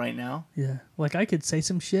 Like right now? Yeah. Like, I could say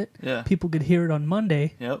some shit. Yeah. People could hear it on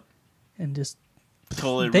Monday Yep. and just...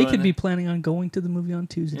 Totally They ruin could be it. planning on going to the movie on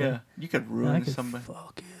Tuesday. Yeah. You could And I ruin could somebody.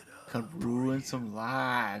 fuck it up. Could ruin some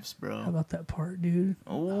lives, How bro. about that part, dude?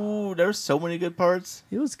 Oh, there's so many good parts.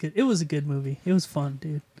 It was good. It was a good movie. It was fun,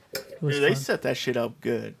 dude. It was Dude, they fun. set that shit up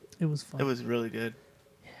good. It was fun. It was really good.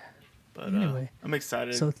 Yeah. But Anyway. I'm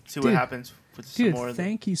excited So, to see dude, what happens with some Dude, more of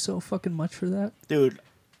thank you so fucking much for that. Dude,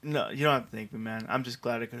 no, you don't have to thank me, man. I'm just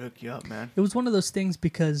glad I could hook you up, man. It was one of those things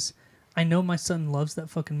because I know my son loves that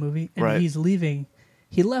fucking movie, and Right. he's leaving.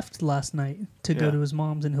 He left last night to go Yeah. to his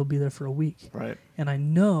mom's, and he'll be there for a week. Right. And I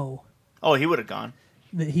know Oh, he would have gone.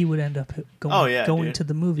 that he would end up going, Oh, yeah, going dude. to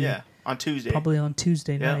the movie Yeah. On Tuesday. probably on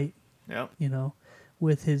Tuesday Yeah. night, Yep. you know,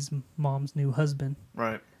 with his mom's new husband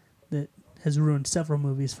Right. that has ruined several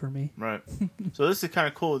movies for me. Right. So this is kind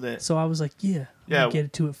of cool that, So I was like, yeah, I'm Yeah. gonna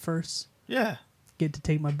get to it first. yeah, Get to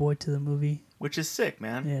take my boy to the movie. which is sick,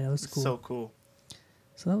 man. Yeah, that was It's cool. so cool.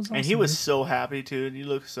 So that was awesome. And he was dude. so happy, too. He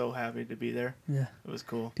looked so happy to be there. Yeah. It was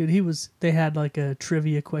cool. Dude, they had like a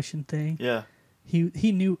trivia question thing. Yeah.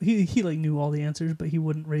 He knew he like knew all the answers, but he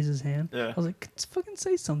wouldn't raise his hand. Yeah. I was like, fucking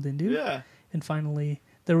say something, dude. Yeah. And finally,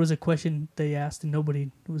 there was a question they asked, and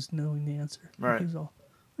nobody was knowing the answer. Right. He was all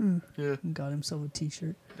Yeah. and got himself a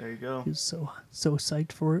T-shirt. There you go. He was so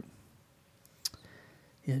psyched for it.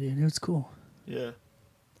 Yeah, dude, it was cool. Yeah.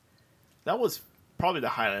 That was probably the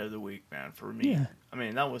highlight of the week, man, for me. Yeah. I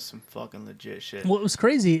mean, that was some fucking legit shit. What was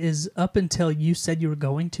crazy is up until you said you were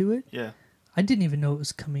going to it, Yeah. I didn't even know it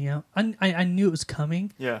was coming out. I knew it was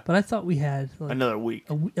coming, Yeah. but I thought we had like Another week.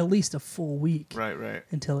 at least a full week Right, right.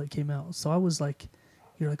 until it came out. So I was like,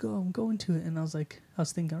 you're like, oh, I'm going to it. And I was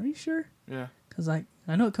thinking, are you sure? Yeah. Because I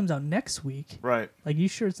know it comes out next week. Right. Like, you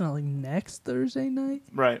sure it's not like next Thursday night?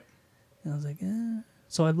 Right. And I was like, eh.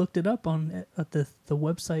 So I looked it up at the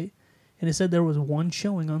website, and it said there was one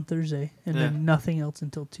showing on Thursday, and Yeah. then nothing else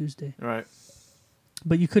until Tuesday. Right.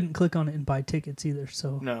 But you couldn't click on it and buy tickets either.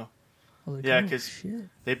 So No. I was like, Yeah, oh, 'cause shit.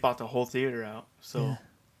 They bought the whole theater out. So Yeah.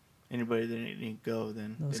 anybody that didn't go,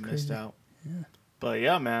 then That they was missed crazy. out. Yeah. But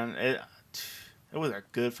yeah, man, it was a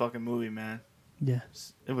good fucking movie, man. Yeah,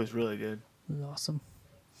 It was really good. it was awesome.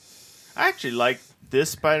 I actually like this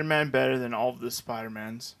Spider-Man better than all of the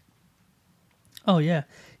Spider-Mans. Oh yeah,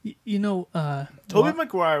 you know, Tobey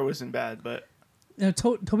Maguire wasn't bad, but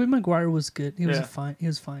Tobey Maguire was good. He was Yeah. fine. He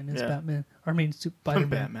was fine as Yeah. Batman. I mean, Spider-Man.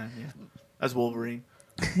 Batman, yeah. As Wolverine,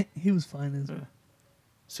 He was fine as. Yeah.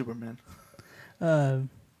 Superman.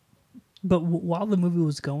 But while the movie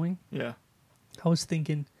was going, Yeah. I was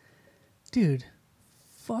thinking, dude,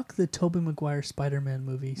 fuck the Tobey Maguire Spider-Man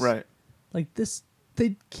movies. Right. Like this,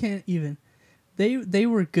 they can't even. They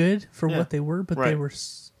were good for Yeah. what they were, but they Right. were.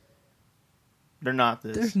 They're not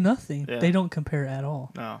this. There's nothing. Yeah. They don't compare at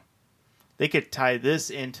all. No. They could tie this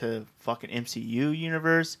into fucking MCU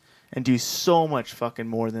universe and do so much fucking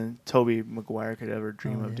more than Tobey Maguire could ever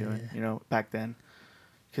dream Oh, of yeah, doing, yeah. back then.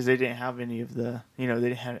 Because they didn't have any of the,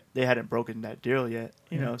 they hadn't broken that deal yet,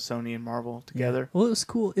 Yeah. Sony and Marvel Yeah. together. Well, it was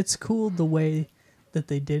cool. It's cool the way that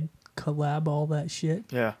they did collab all that shit.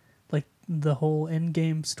 Yeah. Like the whole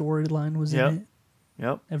Endgame storyline was Yep. in it.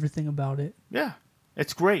 Yep. Everything about it. Yeah.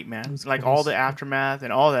 It's great, man. It was Like cool all as the fuck. aftermath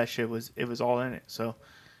and all that shit was all in it. So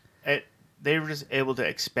they were just able to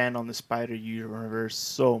expand on the Spider universe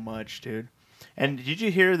so much, dude. And did you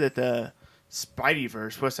hear that the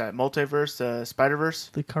Spideyverse, what's that? Multiverse, Spider-Verse?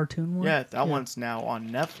 The cartoon one. Yeah, that one's now on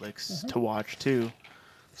Netflix Uh-huh. to watch too.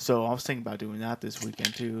 So I was thinking about doing that this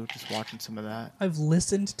weekend too, just watching some of that. I've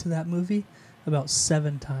listened to that movie about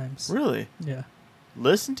 7 times. Really? Yeah.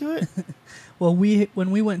 Listen to it? Well,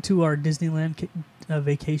 when we went to our Disneyland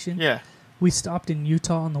vacation, Yeah. we stopped in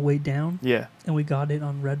Utah on the way down, Yeah. and we got it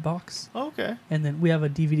on Redbox. Okay. And then we have a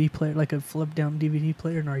DVD player, like a flip-down DVD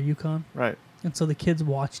player in our Yukon. Right. And so the kids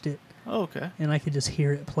watched it, Okay. and I could just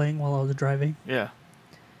hear it playing while I was driving. Yeah.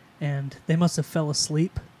 And they must have fell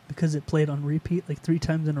asleep because it played on repeat like 3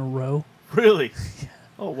 times in a row. Really?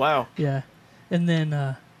 Oh wow. Yeah. And then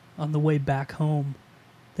on the way back home,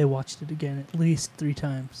 they watched it again at least 3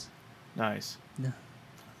 times. Nice. Yeah.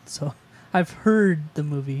 So I've heard the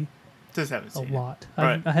movie Just haven't a seen lot.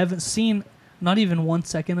 Right. I haven't seen not even 1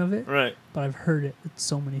 second of it, it. Right. but I've heard it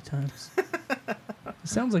so many times. It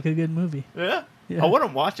sounds like a good movie. Yeah. Yeah. I want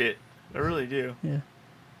to watch it. I really do. Yeah.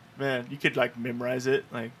 Man, you could like memorize it.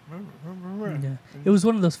 Like. Yeah. It was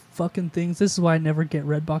one of those fucking things. This is why I never get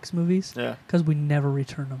Redbox movies. Yeah. Because we never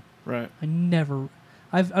return them. Right.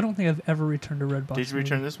 I don't think I've ever returned a Redbox. Did you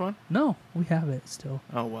return this one? No, we have it still.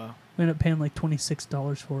 Oh wow. We ended up paying like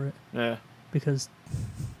 $26 for it Yeah. because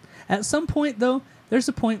at some point though, there's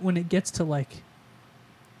a point when it gets to like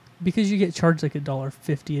because you get charged like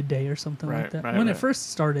 $1.50 a day or something like Right, that. right, When it right.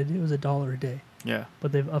 first started, it was $1 a day, Yeah.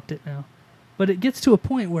 but they've upped it now. But it gets to a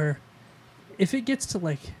point where if it gets to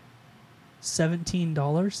like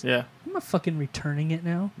 $17, Yeah. I'm not fucking returning it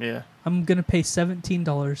now. Yeah. I'm gonna pay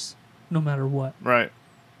 $17 no matter what Right.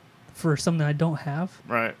 for something I don't have.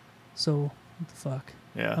 Right. So what the fuck?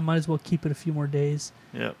 Yeah. I might as well keep it a few more days.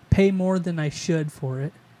 Yep. Pay more than I should for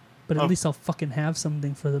it, but at Oh. least I'll fucking have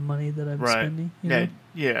something for the money that I'm Right. spending. You Yeah. know?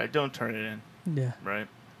 Yeah. Don't turn it in. Yeah. Right.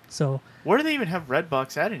 So Where do they even have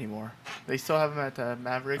Redbox at anymore? They still have them at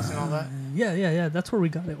Mavericks and all that. yeah. That's where we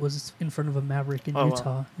got it. Was in front of a Maverick in Oh, wow.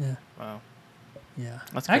 Utah. Yeah. Wow. Yeah.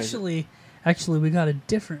 That's crazy. Actually, we got a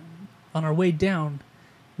different. On our way down,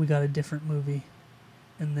 we got a different movie,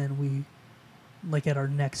 and then we, like at our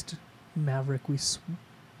next Maverick, we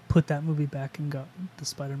put that movie back and got the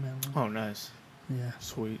Spider-Man one. Oh, nice. Yeah.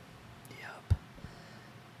 Sweet. Yep.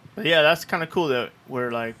 But yeah, that's kind of cool that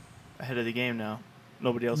we're like ahead of the game now.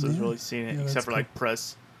 Nobody else has Yeah. really seen it Yeah, except that's for like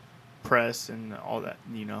press and all that,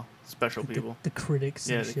 special people. The critics.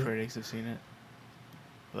 Yeah, and the shit. critics have seen it.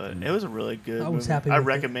 But it was a really good I was movie. happy I with it.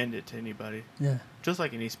 recommend it to anybody. Yeah. Just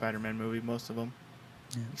like any Spider-Man movie, most of them.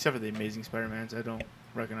 Yeah. Except for the Amazing Spider-Mans. I don't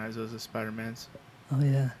recognize those as Spider-Mans. Oh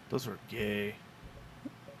yeah. Those were gay.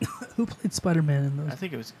 Who played Spider-Man in those? I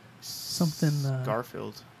think it was Something,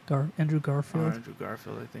 Garfield. Andrew Or Garfield. Andrew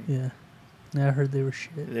Garfield, I think. Yeah. Yeah, I heard they were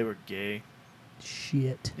shit. They were gay.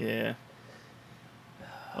 Shit. Yeah.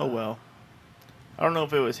 Oh well. I don't know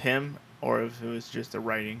if it was him or if it was just the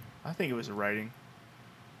writing. I think it was the writing.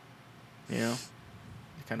 You know?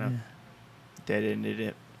 It kind of Yeah. dead-ended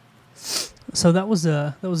it. So that was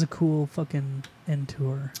a cool fucking end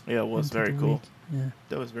tour. Yeah, it was very cool. Yeah.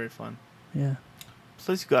 That was very fun. Yeah.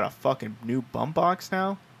 Plus, you got a fucking new bump box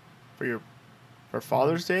now for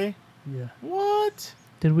Father's Day. Yeah. What?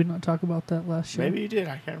 Did we not talk about that last show? Maybe you did.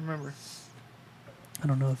 I can't remember. I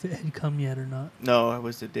don't know if it had come yet or not. No, it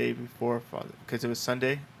was the day before Father, because it was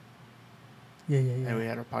Sunday, Yeah. and we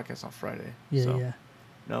had our podcast on Friday. Yeah, so, yeah.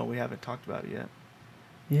 No, we haven't talked about it yet.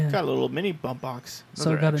 Yeah. Got a little mini bump box.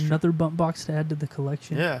 So I got extra. another bump box to add to the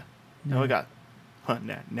collection. Yeah. Yeah. Now we got.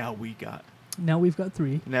 Now we got. Now we've got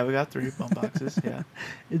 3. Now we got 3 bump boxes. Yeah.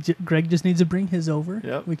 Greg just needs to bring his over.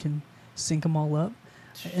 Yep. We can sync them all up.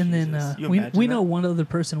 And then Jesus. You we imagine know that? one other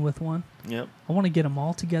person with one. Yep. I want to get them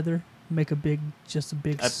all together, make a big A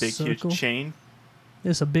big circle. huge chain.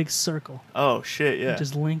 Just a big circle. Oh shit! Yeah.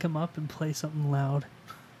 Just link them up and play something loud.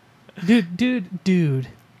 Dude.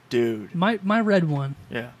 My red one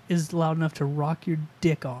Yeah. is loud enough to rock your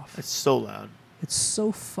dick off. It's so loud. It's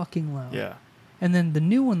so fucking loud. Yeah. And then the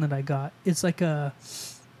new one that I got, it's like a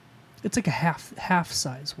half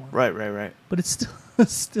size one. Right. But it's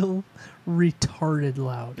still retarded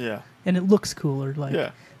loud. Yeah. And it looks cooler. Like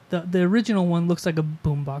Yeah. the original one looks like a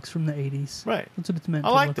boombox from the 80s. Right. That's what it's meant I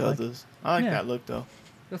to like look those. like. I like Yeah. that look though.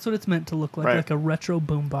 That's what it's meant to look like, Right. like a retro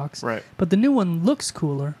boombox. Right. But the new one looks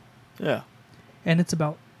cooler, Yeah. and it's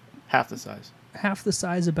about Half the size. half the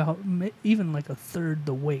size, about even like a third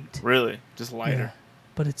the weight. Really? Just lighter. Yeah.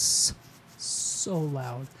 But it's so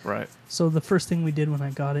loud. Right. So the first thing we did when I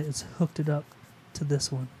got it is hooked it up to this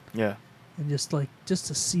one, Yeah. and just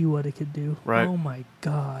to see what it could do. Right. Oh my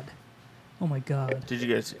god. Did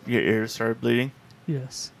you guys your ears start bleeding?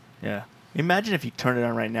 Yes. Yeah. Imagine if you turn it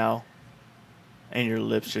on right now, and your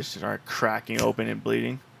lips just start cracking open and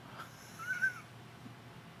bleeding.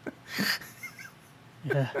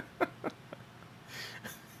 Yeah.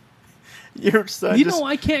 Your son. You just, know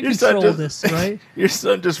I can't your son control just- this, right? Your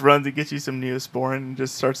son just runs and gets you some Neosporin and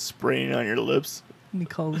just starts spraying on your lips. And he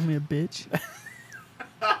calls me a bitch.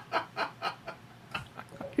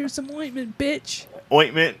 Here's some ointment, bitch.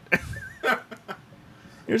 Ointment.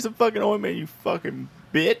 Here's some fucking ointment, you fucking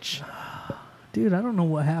bitch. Dude, I don't know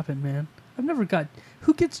what happened, man. I've never got...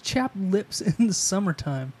 Who gets chapped lips in the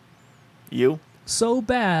summertime? You? So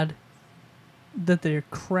bad that they're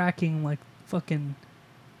cracking like fucking...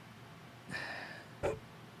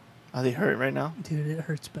 Are they hurt right now? Dude, it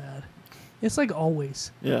hurts bad. It's like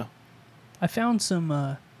always. Yeah. I found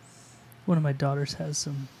some... One of my daughters has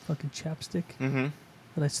some fucking chapstick Mm-hmm.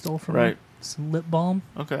 that I stole from Right. her. Some lip balm.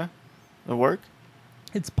 Okay. It'll work?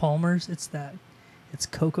 It's Palmer's. It's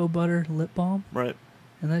cocoa butter lip balm. Right.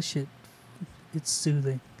 And that shit, it's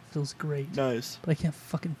soothing. It feels great. Nice. But I can't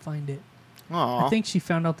fucking find it. Aw. I think she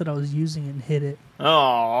found out that I was using it and hid it.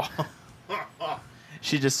 Oh.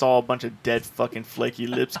 She just saw a bunch of dead fucking flaky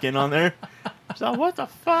lip skin on there. So what the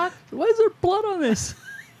fuck? Why is there blood on this?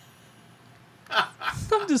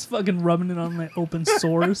 I'm just fucking rubbing it on my open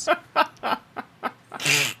sores.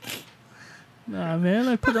 Nah, man,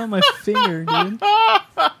 I put it on my finger, dude.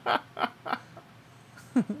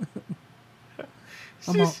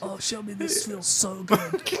 I'm all, oh, Shelby, this feels so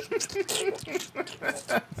good.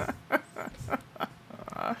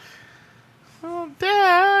 Oh,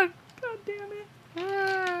 Dad. God damn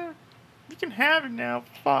it. You can have it now.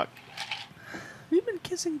 Fuck. Have you been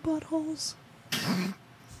kissing buttholes?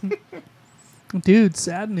 Dude,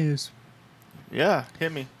 sad news. Yeah,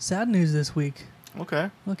 hit me. Sad news this week. Okay.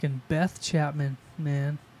 Fucking Beth Chapman,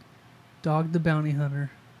 man. Dog the Bounty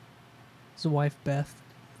Hunter. His wife, Beth.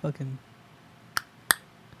 Fucking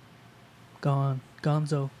gone.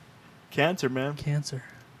 Gonzo. Cancer, man. Cancer.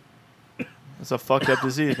 It's a fucked up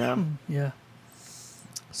disease, man. Yeah.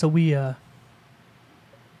 So we,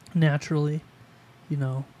 naturally, you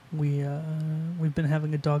know, we've been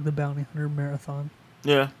having a Dog the Bounty Hunter marathon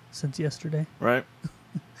Yeah. since yesterday. Right.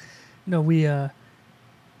 No, we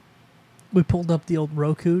pulled up the old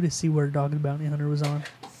Roku to see where Dog the Bounty Hunter was on.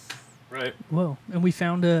 Right. Whoa! And we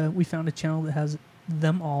found a channel that has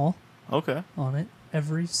them all Okay. on it,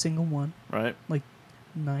 every single one, Right. like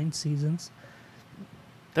 9 seasons.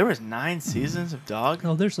 There was 9 seasons of Dog?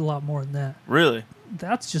 No, there's a lot more than that. Really?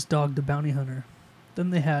 That's just Dog the Bounty Hunter. Then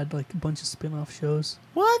they had like a bunch of spin-off shows.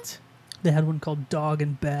 What? They had one called Dog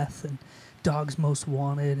and Beth and Dog's Most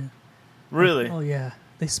Wanted. And, Really? oh yeah,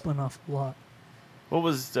 they spun off a lot. What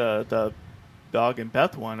was the Dog and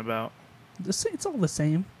Beth one about? It's all the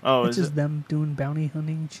same. Oh, It's is just it? them doing bounty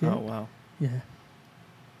hunting and shit. Oh, wow. Yeah.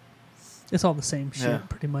 It's all the same shit, Yeah.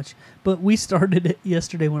 pretty much. But we started it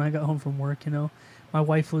yesterday when I got home from work, you know. My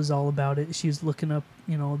wife was all about it. She was looking up,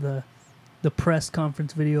 you know, the press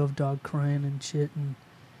conference video of Dog crying and shit. And,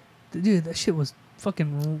 dude, that shit was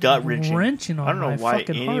fucking Gut-wrenching. wrenching on I don't know my why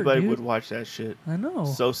fucking heart, anybody dude. would watch that shit. I know.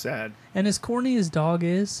 So sad. And as corny as Dog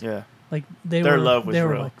is, Yeah. like, they Their were, love was they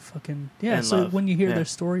were real. like fucking, yeah. And So love. when you hear Yeah. their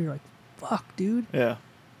story, you're like, fuck, dude. Yeah.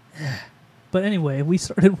 But anyway, we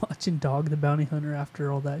started watching Dog the Bounty Hunter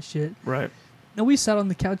after all that shit. Right. And we sat on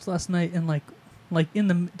the couch last night and like in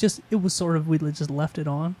the it was sort of, we just left it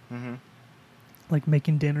on, Mm-hmm. like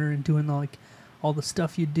making dinner and doing all the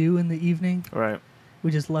stuff you do in the evening. Right. We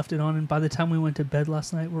just left it on, and by the time we went to bed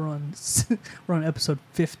last night, we're on episode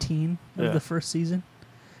 15 of Yeah. the first season,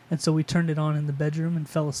 and so we turned it on in the bedroom and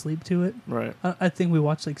fell asleep to it. Right. I think we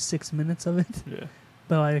watched like 6 minutes of it, Yeah.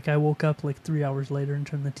 but like I woke up like 3 hours later and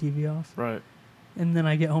turned the TV off. Right. And then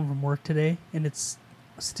I get home from work today, and it's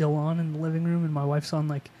still on in the living room, and my wife's on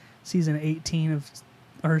like season 18 of,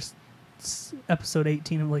 or episode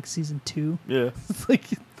 18 of like season 2. Yeah. It's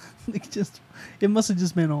like just, it must have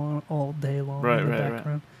just been on all day long Right, in the right, right.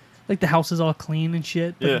 background. Like the house is all clean and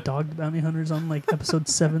shit, but Yeah. Dog the Bounty Hunter's on like episode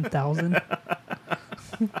 7,000.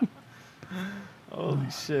 Holy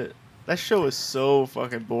shit. That show is so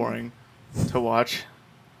fucking boring to watch.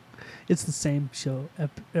 It's the same show.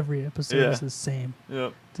 Every episode Yeah. is the same.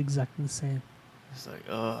 Yep. It's exactly the same. It's like,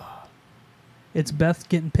 ugh. It's Beth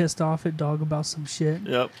getting pissed off at Dog about some shit.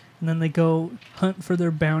 Yep. And then they go hunt for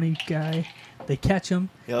their bounty guy. They catch him,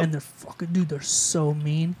 Yep. and they're fucking, dude, they're so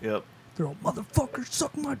mean. Yep. They're all, motherfucker,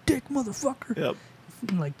 suck my dick, motherfucker. Yep.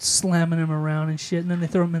 And, like slamming him around and shit. And then they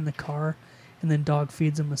throw him in the car, and then Dog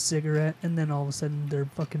feeds him a cigarette. And then all of a sudden they're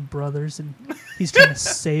fucking brothers, and he's trying to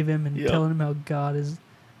save him and Yep. telling him how God is.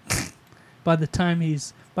 By the time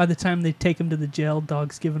they take him to the jail,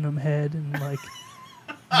 Dog's giving him head and like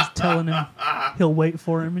he's telling him he'll wait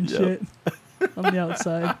for him and Yep. shit on the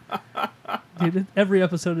outside. Dude, every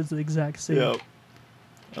episode is the exact same. Yep.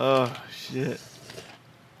 Oh, shit.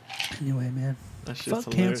 Anyway, man. That shit's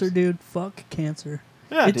Fuck hilarious. cancer, dude. Fuck cancer.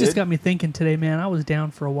 Yeah, It dude. just got me thinking today, man. I was down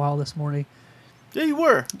for a while this morning. Yeah, you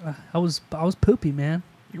were. I was poopy, man.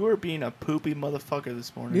 You were being a poopy motherfucker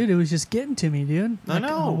this morning. Dude, it was just getting to me, dude. I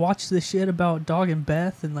know. watched this shit about Dog and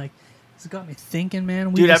Beth, and like, it's got me thinking,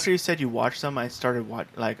 man. Dude, after you said you watched some, I started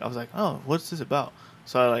I was like, oh, what's this about?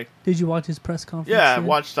 So I did you watch his press conference? yeah, I shit?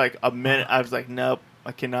 watched like a minute. I was like, nope,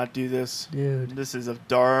 I cannot do this. Dude. This is a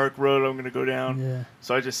dark road I'm gonna go down. Yeah.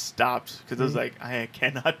 So I just stopped because I was like, I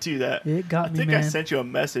cannot do that. It got I me, think man. I sent you a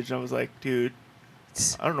message and I was like, dude,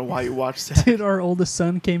 I don't know why you watched that. Dude, our oldest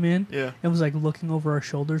son came in Yeah. and was like looking over our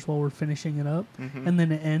shoulders while we're finishing it up. Mhm. And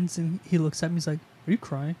then it ends and he looks at me, he's like, "Are you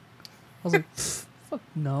crying?" I was like, "Fuck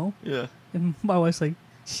no." Yeah. And my wife's like,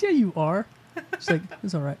 "Yeah, you are." She's like,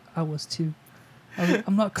 "It's all right. I was too." I was like,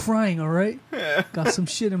 "I'm not crying, all right? Got some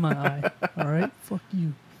shit in my eye, all right? Fuck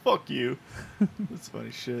you. Fuck you. That's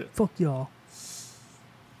funny shit. Fuck y'all."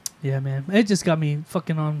 Yeah, man. It just got me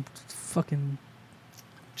fucking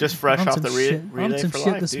Just fresh on off some the shit. relay On some for shit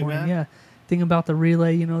life, this dude, morning. man. Yeah, thinking about the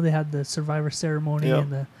relay. You know, they had the survivor ceremony Yep.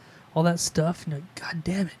 and all that stuff. And you're like, God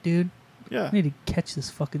damn it, dude! Yeah. I need to catch this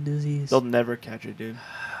fucking disease. They'll never catch it, dude.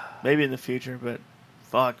 Maybe in the future, but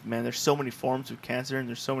fuck, man. There's so many forms of cancer and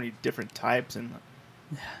there's so many different types, and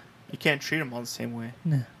you can't treat them all the same way.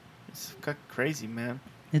 Nah. It's crazy, man.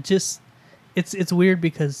 It just, it's weird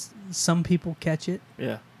because some people catch it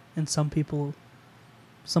Yeah. and some people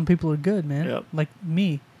are good, man. Yep. Like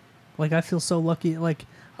me, like I feel so lucky. Like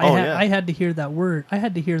Yeah. I had to hear that word. I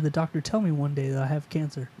had to hear the doctor tell me one day that I have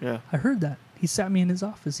cancer. Yeah. I heard that. He sat me in his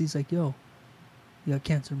office. He's like, "Yo, you got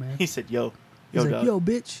cancer, man." He said, "Yo, He's like, dog. "Yo,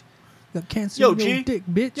 bitch, you got cancer. Yo, in your G. dick,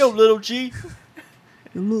 bitch. Yo, little G."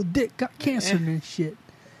 Your little dick got cancer in this shit."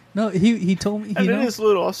 No, he told me. And You it know, is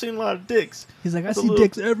little. I've seen a lot of dicks. he's like, "I That's a see little-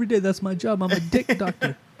 dicks every day. That's my job. I'm a dick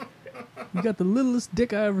doctor." You got the littlest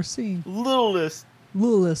dick I ever seen. Littlest.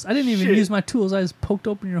 Littlest. I didn't even Shit. use my tools. I just poked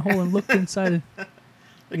open your hole and looked inside and The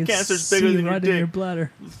you can cancer's see bigger than right your in your dick.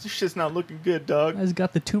 bladder. This shit's not looking good, dog. I just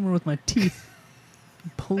got the tumor with my teeth.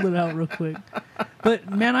 Pulled it out real quick. But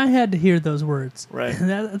man, I had to hear those words. Right.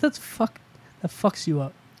 That fucks you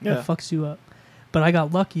up. Yeah. That fucks you up. But I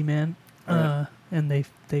got lucky, man. Right. And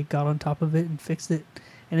they got on top of it and fixed it,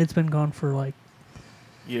 and it's been gone for like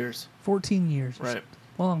Years. 14 years. Or Right. something.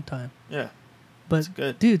 Long time. Yeah. But That's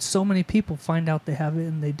good. dude, so many people find out they have it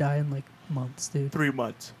and they die in like months, dude. 3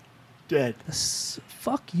 months. Dead.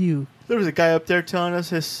 Fuck you. There was a guy up there telling us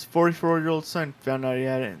his 44-year-old son found out he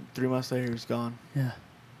had it, and 3 months later he was gone. Yeah.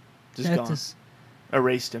 Just That gone. just-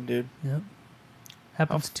 Erased him, dude. Yep.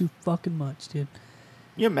 Happens too fucking much, dude.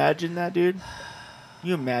 You imagine that, dude?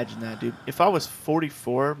 You imagine that, dude? If I was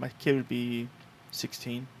 44, my kid would be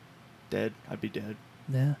 16. Dead. I'd be dead.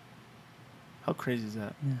 Yeah. How crazy is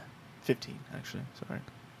that? Yeah. 15, actually. Sorry.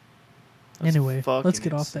 That's Anyway, let's fucking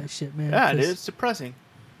get off insane. that shit, man. Yeah, it 'cause- is. It's depressing.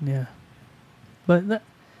 Yeah. But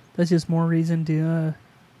that's just more reason to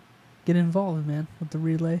get involved, man, with the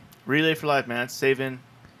relay. Relay for life, man. It's saving,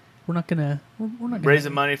 We're not gonna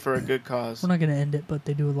raising money for a good cause. We're not gonna end it, but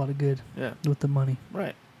they do a lot of good Yeah. with the money,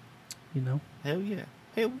 Right. you know. Hell yeah.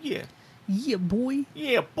 Hell yeah. Yeah, boy.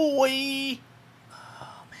 Yeah, boy.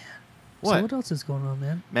 So What? what else is going on,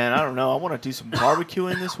 man? Man, I don't know. I want to do some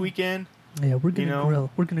barbecuing this weekend. Yeah, we're gonna know? grill.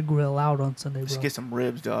 We're gonna grill out on Sunday, Just bro. get some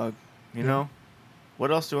ribs, dog. You Yeah. know?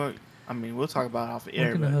 What else do I mean, we'll talk about it off the We're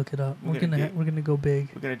air, gonna but hook it up. we're We're gonna gonna get- we're gonna go big.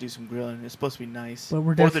 we're going to do some grilling. It's supposed to be nice. But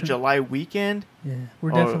we're 4th of defin- July weekend? Yeah,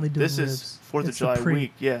 we're Oh, definitely doing This ribs. is 4th of It's the July pre.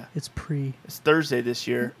 week. Yeah. It's pre. It's Thursday this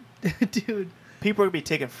year. Dude. People are going to be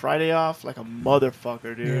taking Friday off like a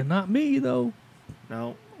motherfucker, dude. Yeah, not me though.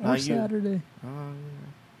 No, Or not you. Saturday. Oh,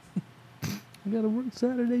 I gotta work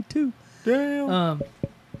Saturday too. yeah.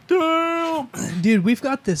 Damn. Dude, we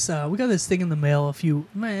got this thing in the mail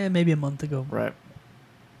maybe a month ago. Right.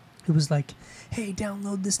 It was like, hey,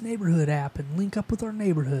 download this neighborhood app and link up with our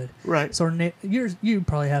neighborhood. Right. So you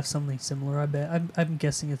probably have something similar. I bet. I'm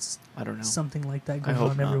guessing it's I don't know. something like that I going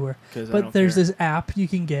hope on not, everywhere. 'cause I But don't there's care. this app you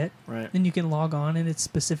can get, Right. and you can log on, and it's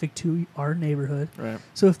specific to our neighborhood. Right.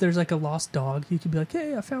 So if there's like a lost dog, you could be like,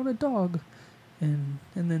 hey, I found a dog. And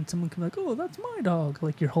then someone can be like, oh, that's my dog.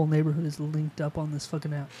 Like your whole neighborhood is linked up on this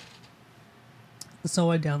fucking app. So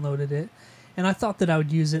I downloaded it. And I thought that I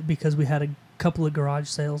would use it because we had a couple of garage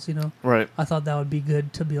sales, you know. Right. I thought that would be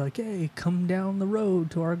good to be like, hey, come down the road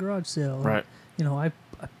to our garage sale. And, Right. you know, I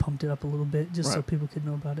pumped it up a little bit just so Right. people could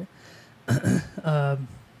know about it.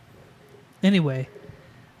 Anyway,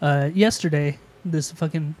 yesterday, this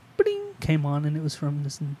fucking bling came on, and it was from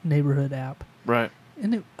this neighborhood app. Right.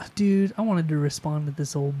 And dude, I wanted to respond to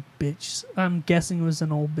this old bitch. I'm guessing it was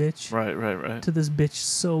an old bitch. Right. Right. Right. To this bitch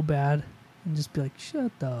so bad, and just be like,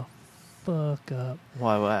 shut the fuck up.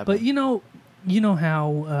 Why? What happened? But you know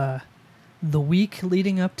how the week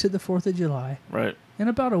leading up to the 4th of July, Right. and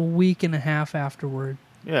about a week and a half afterward,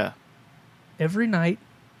 Yeah. every night,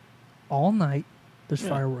 all night, there's Yeah.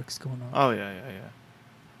 fireworks going on. Oh yeah. Yeah. Yeah.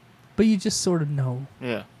 But you just sort of know,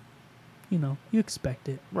 Yeah. you know, you expect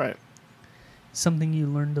it. Right. Something you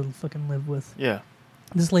learn to fucking live with. Yeah.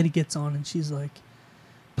 This lady gets on and she's like,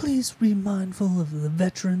 please be mindful of the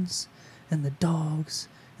veterans and the dogs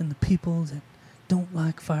and the people that don't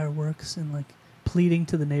like fireworks, and like pleading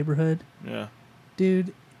to the neighborhood. Yeah.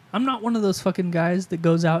 Dude, I'm not one of those fucking guys that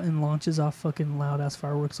goes out and launches off fucking loud-ass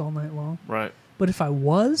fireworks all night long. Right. But if I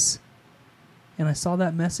was, and I saw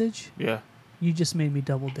that message, Yeah. you just made me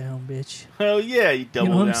double down, bitch. Hell yeah, you double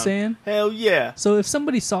You know what down. I'm saying? Hell yeah. So if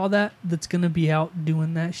somebody saw that that's going to be out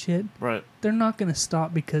doing that shit, Right. they're not going to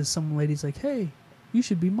stop because some lady's like, hey, you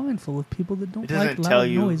should be mindful of people that It don't doesn't like loud tell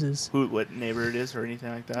you noises. what neighbor it is or anything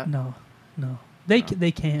like that. No. They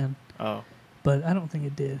can, Oh. but I don't think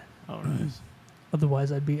it did. Oh, nice.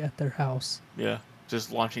 Otherwise, I'd be at their house. Yeah.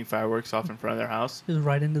 Just launching fireworks off in front of their house. Just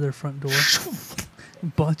right into their front door.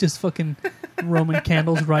 But just fucking Roman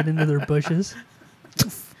candles right into their bushes.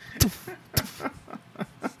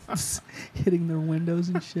 Hitting their windows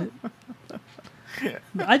and shit.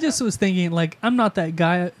 I just was thinking, like, I'm not that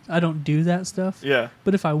guy. I don't do that stuff. Yeah.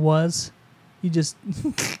 But if I was, you just...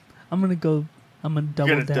 I'm going to double You're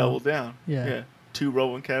gonna down. double down. Yeah. 2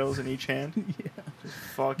 Roman candles in each hand. Yeah. Just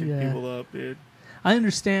fucking Yeah. people up, dude. I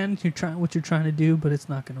understand what you're trying to do, but it's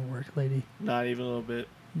not going to work, lady. Not even a little bit.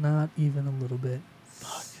 Not even a little bit.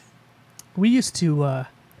 We used to...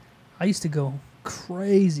 I used to go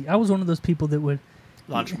crazy. I was one of those people that would...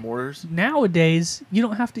 Launch mortars. Nowadays, you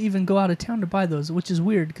don't have to even go out of town to buy those, which is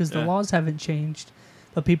weird because the Yeah. laws haven't changed,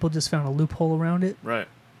 but people just found a loophole around it. Right.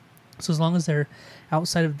 So as long as they're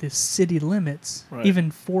outside of the city limits, Right.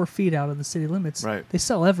 even 4 feet out of the city limits, Right. they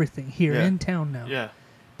sell everything here Yeah. in town now. Yeah.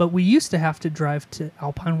 But we used to have to drive to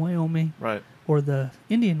Alpine, Wyoming, Right. or the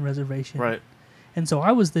Indian reservation. Right. And so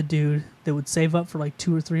I was the dude that would save up for like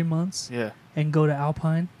 2 or 3 months Yeah. and go to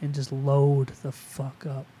Alpine and just load the fuck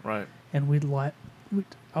up. Right. And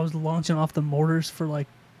I was launching off the mortars for like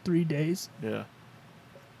 3 days. Yeah.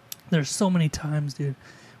 There's so many times, dude,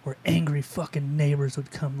 where angry fucking neighbors would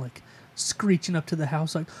come like screeching up to the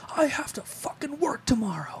house like, I have to fucking work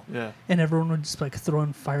tomorrow. Yeah. And everyone would just like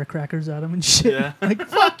throwing firecrackers at them and shit. Yeah. Like,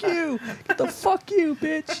 fuck you. Get the fuck you,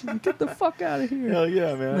 bitch. Get the fuck out of here. Hell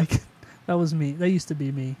yeah, man. Like, that was me. That used to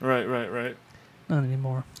be me. Right. Right. Right. Not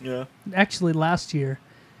anymore. Yeah. Actually, last year,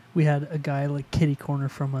 we had a guy like kitty corner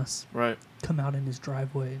from us Right. come out in his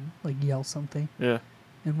driveway and like yell something. Yeah.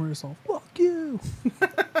 And we're just all, fuck you. We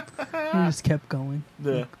just kept going.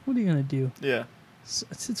 Yeah. Like, what are you going to do? Yeah. It's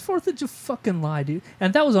 4th of July fucking lie, dude.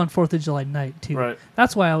 And that was on 4th of July night, too. Right.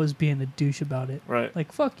 That's why I was being a douche about it. Right.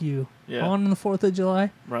 Like, fuck you. Yeah. On the 4th of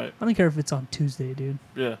July? Right. I don't care if it's on Tuesday, dude.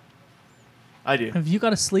 Yeah. I do. Have you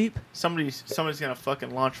got to sleep? Somebody's gonna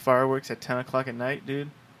fucking launch fireworks at 10 o'clock at night,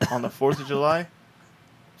 dude, on the 4th of July.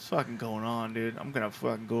 What's fucking going on, dude? I'm gonna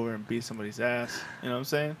fucking go over and beat somebody's ass. You know what I'm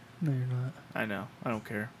saying? No, you're not. I know. I don't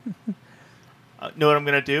care. Know what I'm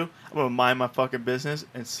gonna do? I'm gonna mind my fucking business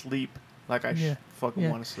and sleep like I Yeah. fucking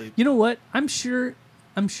Yeah. want to sleep. You know what? I'm sure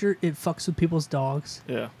it fucks with people's dogs.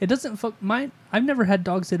 Yeah. It doesn't fuck mine. I've never had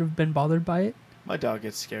dogs that have been bothered by it, My dog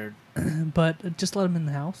gets scared. but just let them in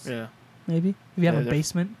the house. Yeah. Maybe if you have Yeah, a they're-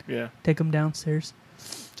 basement, Yeah. take them downstairs.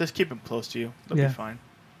 Just keep them close to you. They'll Yeah. be fine.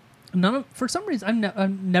 For some reason,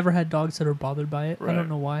 I've never had dogs that are bothered by it. I Right. don't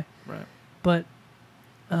know why, Right. but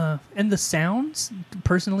and the sounds,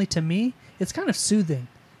 personally, to me, it's kind of soothing.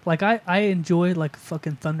 Like I enjoy like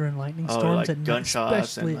fucking thunder and lightning Oh, storms like at night, gunshots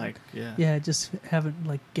especially. and like yeah. Yeah, just having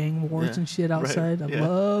like gang wars Yeah. and shit Right. outside. I Yeah.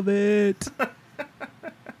 love it.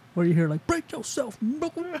 Where you hear like "break yourself"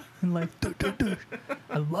 and like "duh, duh, duh."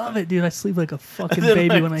 I love it, dude. I sleep like a fucking And then, baby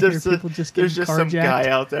like, when I hear there's people just There's getting just some carjacked. guy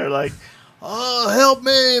out there like, oh help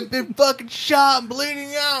me! I'm been fucking shot and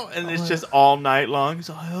bleeding out, and it's Oh, just all night long. He's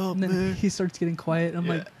like, help And then me! he starts getting quiet. I'm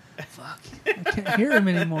Yeah. like, fuck, I can't hear him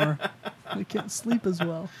anymore. I can't sleep as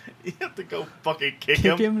well. You have to go fucking kick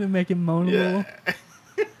Kick him to make him moan a Yeah.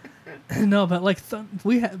 little. No, but like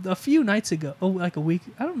we had a few nights ago, like a week.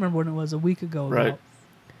 I don't remember when it was. A week ago, Right. about,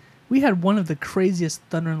 we had one of the craziest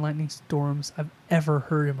thunder and lightning storms I've ever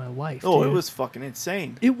heard in my life. Oh, dude. it was fucking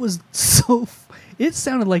insane. It was so. It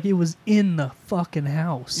sounded like it was in the fucking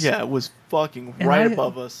house. Yeah, it was fucking And right I-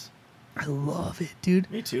 above us. I love it,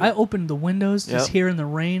 dude. Me too. I opened the windows, just Yep. hearing the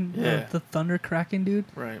rain, Yeah. the thunder cracking, dude.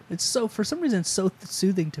 Right. It's so, for some reason, it's so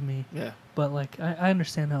soothing to me. Yeah. But like, I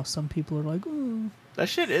understand how some people are like, ooh, That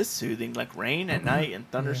shit is soothing, like rain at night and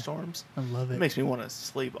thunderstorms. I love It it. makes me want to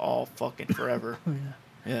sleep all fucking forever. Oh,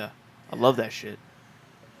 yeah. Yeah. I love that shit.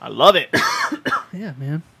 I love it. Yeah,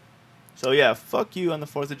 man. So yeah, fuck you on the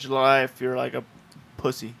 4th of July if you're like a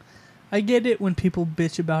pussy. I get it when people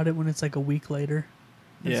bitch about it when it's like a week later.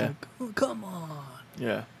 It's Yeah. like, oh, come on.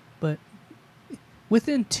 Yeah. But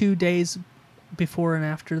within 2 days before and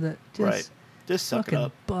after that, just Right. Just suck it fucking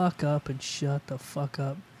up. buck up and shut the fuck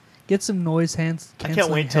up. Get some noise I can't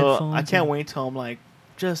wait till headphones I'm like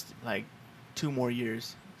just like 2 more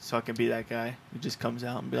years so I can be that guy who just comes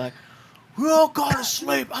out and be like, We all go to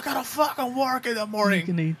sleep. I gotta fucking work in the You morning.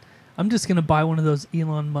 can eat. I'm just gonna buy one of those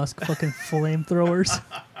Elon Musk fucking flamethrowers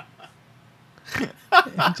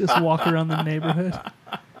and just walk around the neighborhood.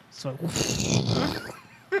 So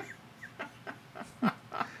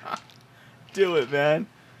Do it, man.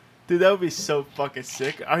 Dude, that would be so fucking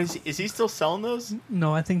sick. Is he still selling those?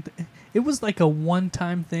 no, I think it was like a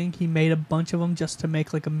one-time thing. He made a bunch of them just to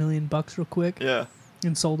make like $1 million real quick Yeah.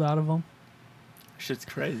 and sold out of them. Shit's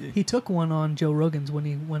crazy. He took one on Joe Rogan's when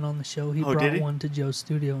he went on the show. He Oh, brought did he? one to Joe's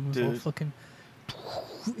studio and was all Dude. fucking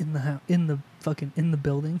in the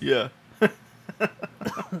building. Yeah.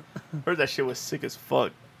 Heard that shit was sick as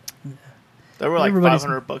fuck. They were like Everybody's-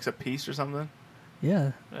 $500 a piece or something.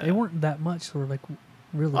 Yeah, Yeah. they weren't that much. Or like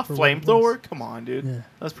really A for what it was. flamethrower? Come on, dude. Yeah.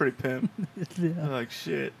 That's pretty pimp. Yeah, Like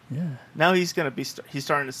shit. yeah, Now he's gonna be. He's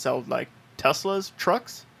starting to sell like Teslas,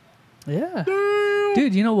 trucks. yeah.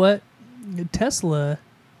 Dude, you know what? Tesla.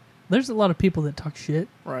 There's a lot of people that talk shit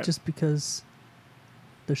Right. just because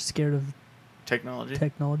they're scared of Technology.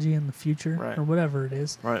 technology in the future Right. or whatever it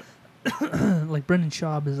is. Right. Like Brendan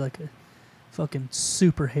Schaub is like a fucking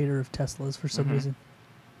super hater of Teslas for some Mhm. reason,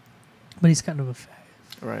 but he's kind of a fag.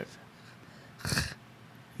 Right.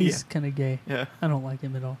 He's Yeah. kind of gay. Yeah. I don't like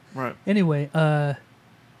him at all. Right. Anyway,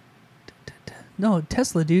 no,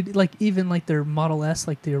 Tesla, dude. Like even like their Model S,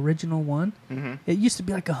 like the original one, Mm-hmm. it used to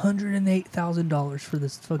be like $108,000 for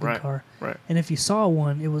this fucking Right. car. Right. And if you saw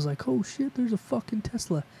one, it was like, oh shit, there's a fucking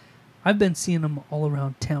Tesla. I've been seeing them all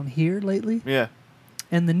around town here lately, Yeah.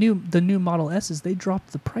 and the new Model S's, they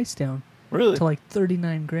dropped the price down Really. to like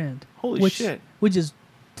 39 grand. Holy which, shit. Which is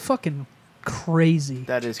fucking crazy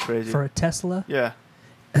That is crazy. for a Tesla. Yeah.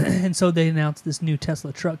 And so they announced this new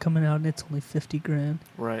Tesla truck coming out, and it's only 50 grand.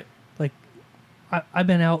 Right. Like, I've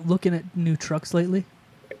been out looking at new trucks lately.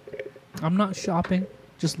 I'm not shopping,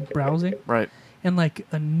 just browsing. Right. And like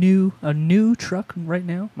a new truck right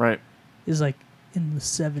now Right. is like in the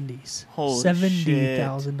 70s. Holy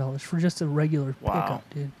 $70,000 for just a regular Wow. pickup,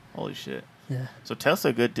 dude. Holy shit. Yeah. So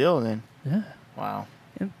Tesla, good deal then. Yeah. Wow.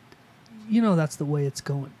 You know that's the way it's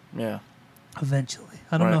going Yeah. eventually.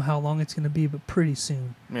 I don't Right. know how long it's going to be, but pretty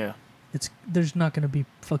soon. Yeah. There's not going to be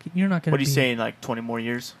fucking you're not going to What are be you saying? Like 20 more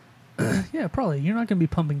years? Yeah, probably. You're not going to be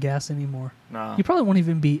pumping gas anymore. Nah. You probably won't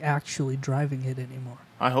even be actually driving it anymore.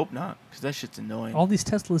 I hope not, because that shit's annoying. All these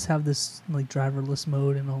Teslas have this like driverless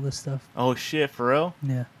mode and all this stuff. Oh shit, for real?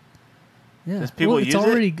 Yeah. Yeah. Does people it's use it?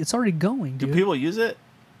 already it's already going, Do dude. people use it?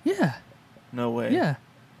 Yeah. No way. Yeah.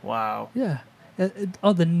 Wow. Yeah.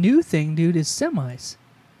 Oh, the new thing, dude, is semis.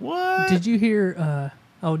 What? Did you hear?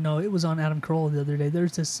 Oh no, it was on Adam Carolla the other day.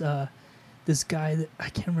 There's this guy that I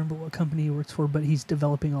can't remember what company he works for, but he's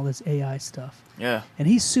developing all this AI stuff, Yeah. and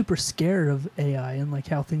he's super scared of AI and like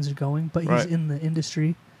how things are going. But he's Right. in the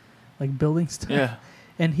industry, like building stuff. Yeah.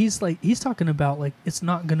 And he's talking about like it's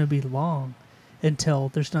not going to be long until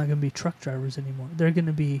there's not going to be truck drivers anymore. They're going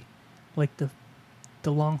to be like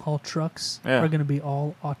the long haul trucks Yeah. are going to be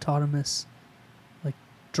all autonomous, like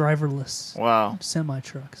driverless Wow. semi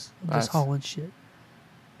trucks That's- just hauling shit.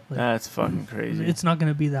 Like, That's fucking crazy. it's not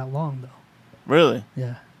going to be that long though. Really?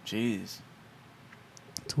 Yeah, Jeez.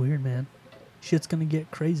 it's weird, man. Shit's going to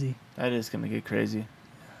get crazy. That is gonna get crazy.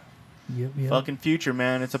 Yep. Fucking future,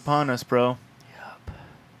 man. It's upon us, bro. Yep.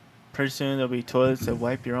 Pretty soon there'll be toilets that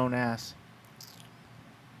wipe your own ass.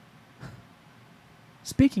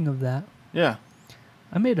 Speaking of that, Yeah.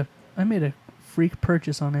 I made a freak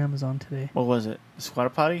purchase on Amazon today. What was it? The squatty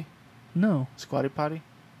potty? No, Squatty potty?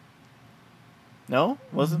 No?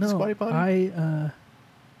 Wasn't no, the squatty potty?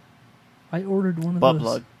 I ordered one of Butt those.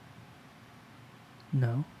 plug.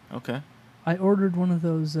 No, Okay. I ordered one of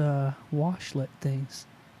those washlet things,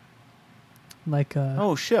 like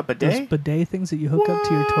Oh shit, those bidet? bidet things that you hook up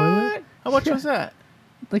to your toilet. What? How much Yeah. was that?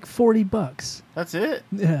 Like $40. That's it?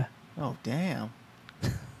 Yeah. Oh damn.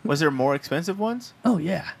 Was there more expensive ones? Oh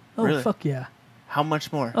yeah. Oh Really? fuck yeah. How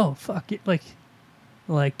much more? Oh fuck it. Like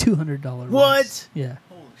 $200. What? Yeah.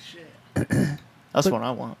 Holy shit. That's But- what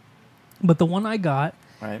I want. But the one I got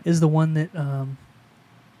Right. is the one that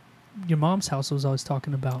your mom's house was always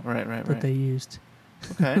talking about Right. that they used.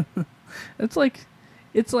 Okay. It's like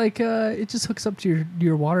it just hooks up to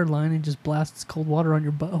your water line and just blasts cold water on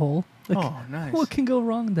your butthole. Like, Oh, nice. what can go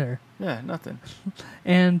wrong there? Yeah, nothing.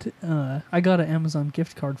 And I got an Amazon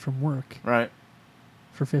gift card from work Right.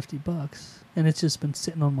 for $50, and it's just been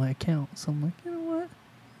sitting on my account. So I'm like, you know what?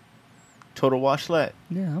 Total washlet.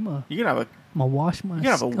 Yeah, You can have a I'm gonna wash my You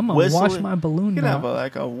can have a I'm gonna whistle. wash my balloon you can have now.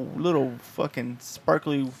 like a little fucking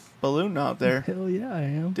sparkly balloon out there. Hell yeah, I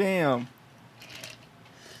am. Damn.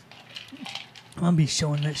 I'm gonna be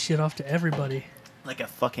showing that shit off to everybody. Like a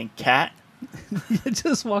fucking cat. You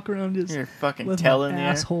just walk around just Your fucking with tail my in the air.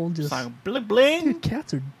 asshole Just just. like bling bling. Dude,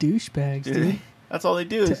 cats are douchebags, Dude, dude. that's all they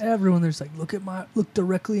do is To everyone, there's like, look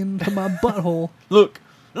directly into my butthole. look.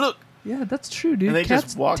 Yeah, that's true, dude. And they Cats'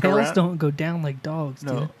 just walk tails around. don't go down like dogs,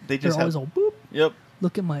 No, dude. they just They're always have- all boop. Yep.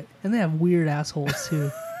 Look at my, and they have weird assholes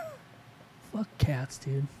too. Fuck cats,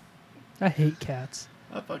 dude. I hate cats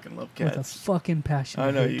I fucking love with a cats. fucking passion. I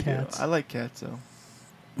know hate you cats. do. I like cats though.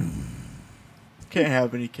 Can't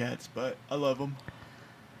have any cats, but I love them.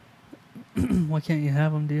 Why can't you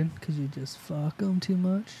have them, dude? Because you just fuck them too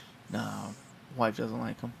much. No, wife doesn't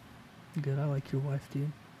like them. Good, I like your wife,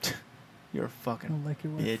 dude. You're a I fucking don't like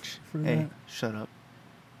your wife bitch. for Hey, that. shut up.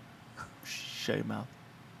 Shut your mouth.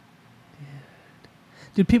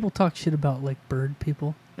 Dude, people talk shit about like bird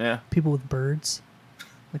people, Yeah. people with birds.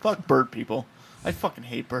 Like, Fuck bird people. I fucking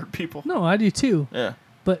hate bird people. No, I do too. Yeah.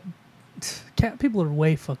 But cat people are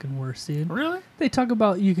way fucking worse, dude. Really? They talk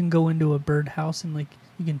about you can go into a bird house and like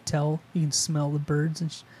you can tell, you can smell the birds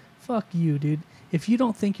and fuck you, dude. If you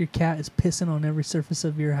don't think your cat is pissing on every surface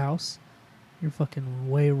of your house, you're fucking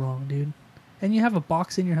way wrong, dude. And you have a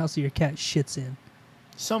box in your house that your cat shits in.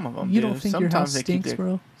 Some of them. You do. don't think Sometimes your house they keep stinks, their,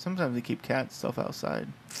 bro? Sometimes they keep cat stuff outside.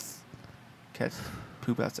 Cats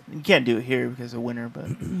poop outside. You can't do it here because of winter,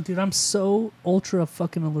 but Dude, I'm so ultra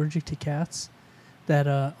fucking allergic to cats that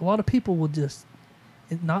a lot of people will just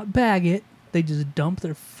not bag it. They just dump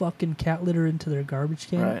their fucking cat litter into their garbage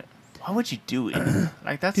can. right. Why would you do it?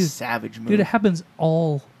 Like that's Dude, savage move. Dude, it happens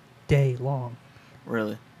all day long.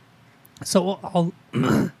 Really? So I'll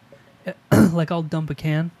like I'll dump a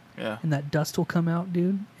can Yeah. and that dust will come out,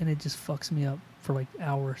 dude, and it just fucks me up for like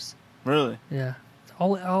hours. Really? Yeah.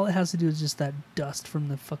 All it has to do is just that dust from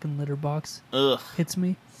the fucking litter box Ugh. hits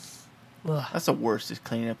me. Ugh. That's the worst. Is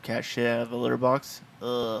cleaning up cat shit out of a litter box.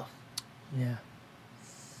 Ugh. Yeah.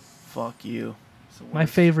 Fuck you. It's the My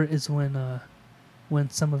worst. favorite is when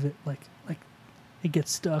some of it like it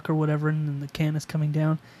gets stuck or whatever, and then the can is coming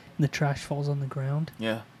down and the trash falls on the ground,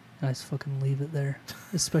 Yeah. and I just fucking leave it there,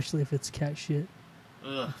 especially if it's cat shit.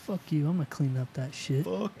 Ugh. Fuck you! I'm gonna clean up that shit.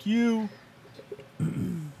 Fuck you.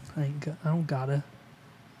 I don't gotta.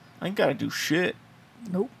 I ain't gotta do shit,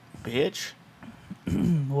 Nope. bitch.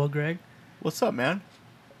 Well, Greg, What's up, man?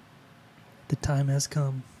 the time has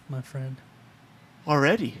come, my friend.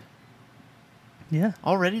 Already? Yeah,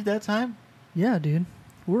 Already that time? yeah, dude.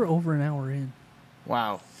 We're over an hour in.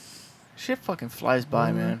 Wow. Shit fucking flies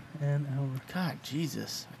by, Over man. An hour. God,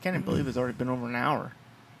 Jesus. I can't even believe it's already been over an hour.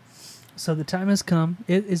 So the time has come.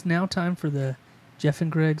 It is now time for the Jeff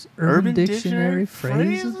and Greg's Urban Dictionary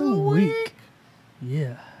Phrase of the Week.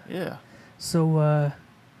 Yeah. Yeah. So,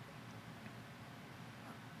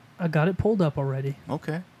 I got it pulled up already.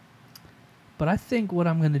 Okay. But I think what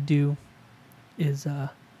I'm going to do is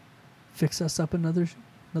fix us up another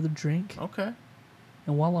drink. Okay.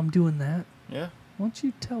 And while I'm doing that, Yeah. why don't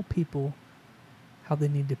you tell people how they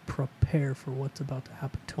need to prepare for what's about to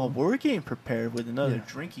happen to Well, them? we're getting prepared with another Yeah.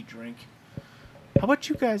 drinky drink. How about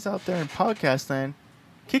you guys out there in podcast land?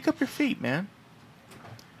 Kick up your feet, man.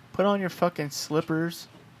 Put on your fucking slippers.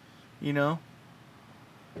 You know?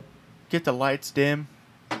 Get the lights dim.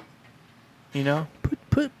 You know?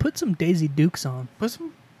 Put some Daisy Dukes on. Put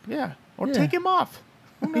some, yeah. Or Yeah. take him off.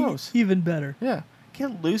 Who knows? Even better. Yeah.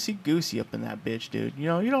 Get loosey-goosey up in that bitch, dude. You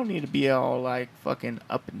know, you don't need to be all, like, fucking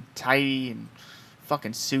up and tighty and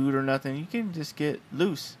fucking suit or nothing. You can just get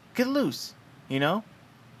loose. Get loose, you know?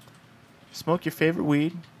 Smoke your favorite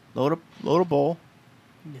weed. Load a bowl.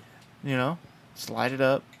 Yeah. You know? Slide it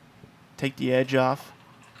up. Take the edge off.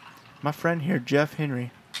 My friend here, Jeff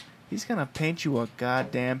Henry, he's gonna paint you a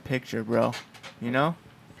goddamn picture, bro. You know?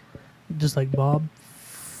 Just like Bob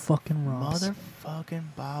fucking Ross.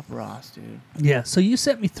 Motherfucking Bob Ross, dude. Yeah, so you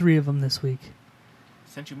sent me 3 of them this week.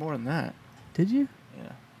 Sent you more than that. Did you?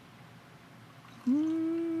 Yeah.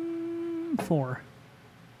 4.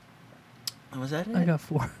 Was that it? I got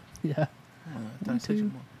 4. Yeah. Oh, I thought I sent you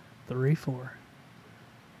 1, more. 3, 4.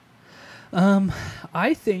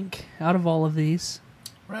 I think out of all of these,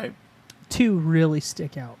 Right. 2 really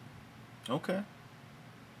stick out. Okay.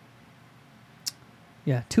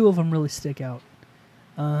 Yeah, 2 of them really stick out.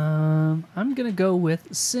 I'm gonna go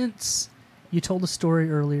with, since you told a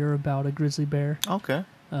story earlier about a grizzly bear Okay.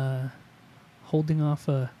 holding off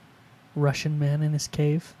a Russian man in his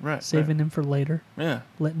cave, Right, saving him for later, Yeah.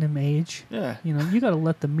 letting him age. Yeah. You know, you gotta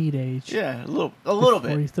let the meat age. Yeah. A little before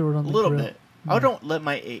you bit. throw it on A the little grill. bit. I don't let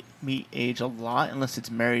my meat age a lot unless it's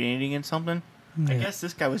marinating in something. I Yeah. guess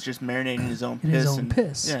this guy was just marinating his own In piss. his own and,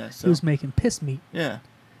 piss. Yeah. So. He was making piss meat. Yeah.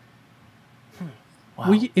 Wow.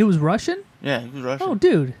 Well, it was Russian? Yeah, he was Russian. Oh,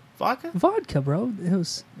 dude. Vodka? Vodka, bro. It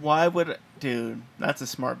was... Why would Dude, that's a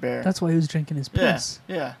smart bear. That's why he was drinking his yeah, piss.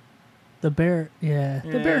 yeah. The bear, the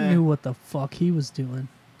bear Yeah. knew what the fuck he was doing.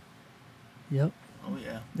 Yep. Oh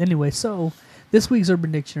yeah. Anyway, so this week's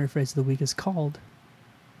Urban Dictionary phrase of the week is called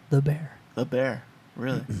the bear. The bear.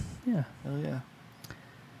 Really? Yeah. Hell yeah.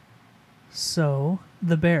 So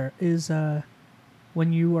the bear is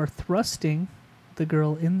when you are thrusting the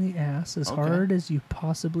girl in the ass as Okay. hard as you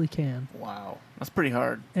possibly can, Wow. That's pretty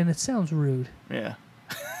hard. and it sounds rude. Yeah.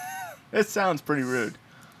 It sounds pretty rude.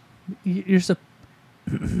 You're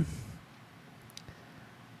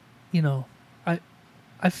you know,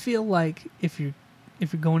 I feel like if you're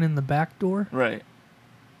going in the back door, Right.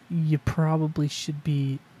 you probably should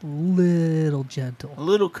be a little A gentle.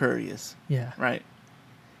 little courteous. Yeah. Right.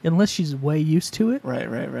 Unless she's way used to it,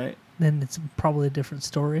 Right. then it's probably a different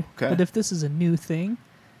story. Okay. But if this is a new thing,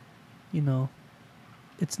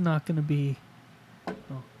 it's not going to be.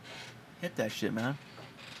 Oh, Hit that shit, man.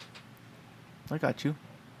 I got you.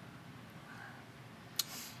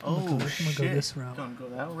 I'm gonna go shit. this route. Gonna go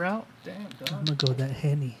that route? Damn, I'm dog. going to go that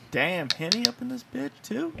Henny. Damn, Henny up in this bitch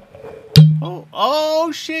too.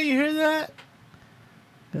 Oh shit! You hear that?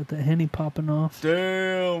 Got that Henny popping off.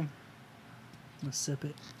 Damn. Let's sip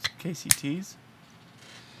it. KCTs.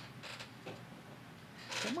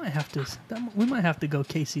 We might have to go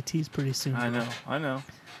KCTs pretty soon. I know.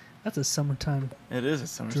 That's a summertime. It is a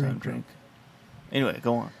summertime drink. Anyway,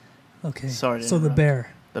 go on. Okay. Sorry to So the interrupt.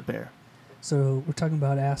 bear. The bear. So we're talking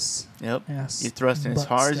about ass. Yep. Ass. You're thrusting as butt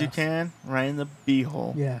hard as you stuff. can, right in the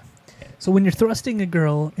beehole. Yeah. So when you're thrusting a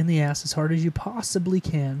girl in the ass as hard as you possibly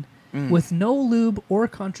can, with no lube or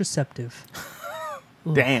contraceptive.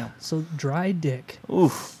 Ugh. Damn. So dry dick.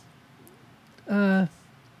 Oof.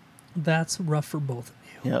 That's rough for both of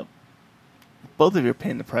you. Yep. Both of you are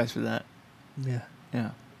paying the price for that. Yeah.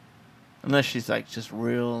 Yeah. Unless she's like just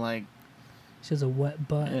real like She has a wet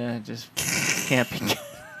butt. yeah, just can't be good.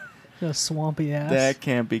 She has a swampy ass. That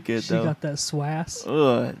can't be good She though. got that swass.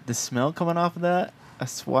 Ugh, the smell coming off of that, a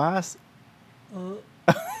swass.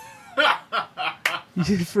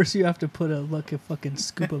 First, you have to put a fucking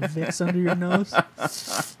scoop of Vicks under your nose.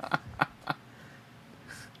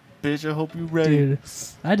 Bitch, I hope you ready. Dude,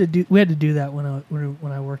 we had to do that when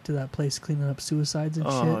I worked at that place cleaning up suicides and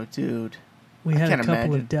Oh, shit. dude. We I had a can't couple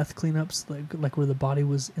imagine. of death cleanups, like where the body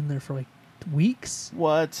was in there for like weeks,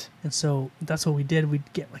 What? and so that's what we did.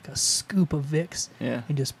 We'd get like a scoop of Vicks Yeah.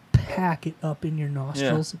 and just pack it up in your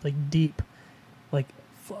nostrils, like deep, like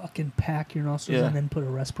fucking pack your nostrils, Yeah. and then put a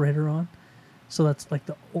respirator on. So that's like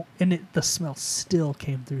the smell still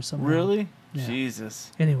came through somehow. Really? Yeah.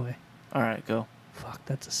 Jesus. Anyway, All right, go. fuck,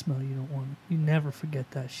 that's a smell you don't want. You never forget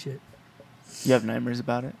that shit. You have nightmares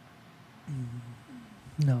about it?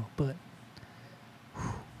 No, but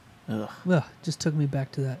Ugh. just took me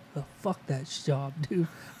back to that. Fuck that job, dude.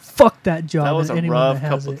 Fuck that job. That was and a anyone rough that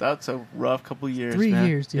has couple. it. That's a rough couple years. 3 man.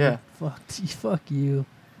 years, dude. Yeah. Fuck you.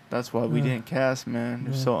 That's why we Ugh. didn't cast, man.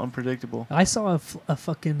 They're Yeah. so unpredictable. I saw a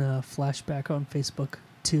fucking flashback on Facebook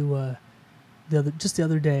to the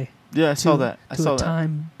other day. Yeah, I saw to- that. I to saw a that.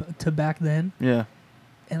 time to back then, Yeah.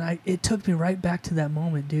 and it took me right back to that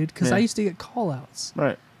moment, dude. Because Yeah. I used to get call outs.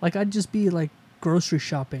 Right. Like I'd just be like grocery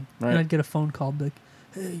shopping, Right. and I'd get a phone call like,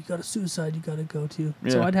 "Hey, you got a suicide you got to go to."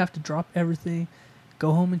 So Yeah. I'd have to drop everything,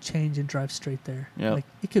 go home and change, and drive straight there. Yep. Like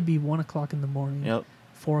it could be 1:00 in the morning, Yep.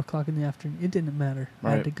 4:00 in the afternoon. It didn't matter. I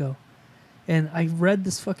Right. had to go. And I read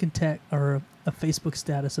this fucking text or a Facebook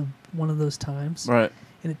status of one of those times, Right.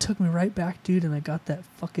 and it took me right back, dude. And I got that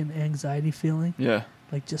fucking anxiety feeling, Yeah.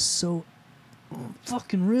 like just so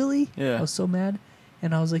fucking really. Yeah. I was so mad,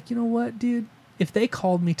 and I was like, you know what, dude? If they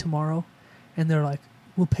called me tomorrow, and they're like,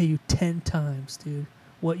 "We'll pay you 10 times, dude,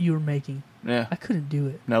 what you were making," Yeah. I couldn't do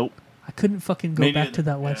it. Nope. I couldn't fucking go Me back neither. to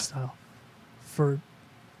that Yeah. lifestyle. For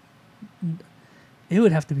it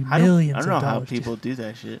would have to be I millions don't know of how dollars. people do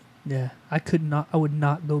that shit. Yeah, I could not. I would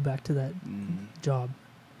not go back to that Mm. job.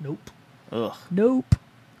 Nope. Ugh. Nope.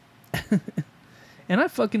 And I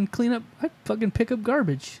fucking clean up. I fucking pick up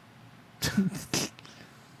garbage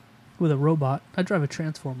with a robot. I drive a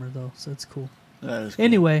transformer though, so it's cool. That is cool.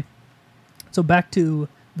 Anyway, so back to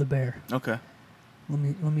the bear. Okay. Let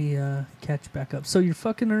me catch back up. So you're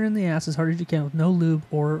fucking her in the ass as hard as you can with no lube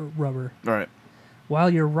or rubber, All right. while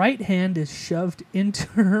your right hand is shoved into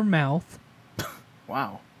her mouth,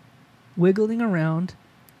 Wow. wiggling around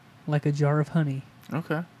like a jar of honey.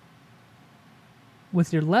 Okay.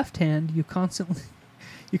 With your left hand, you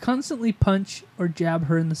constantly punch or jab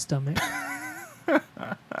her in the stomach.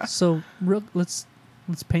 So let's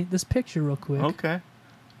paint this picture real quick. Okay.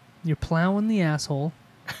 You're plowing the asshole,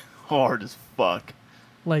 Hard as fuck.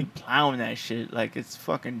 like Plowing that shit like it's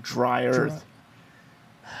fucking dry earth.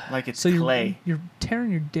 Like it's So clay. you're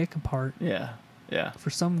tearing your dick apart Yeah. Yeah. for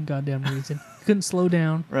some goddamn reason. You couldn't slow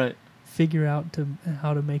down, Right. figure out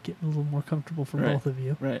how to make it a little more comfortable for Right. both of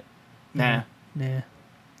you. Right. Nah. Nah.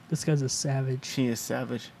 This guy's a savage. She is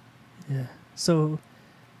savage. Yeah. So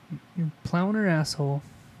you're plowing her asshole.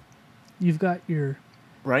 You've got your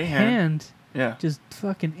Right hand. hand Yeah. just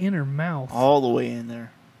fucking in her mouth. All the way in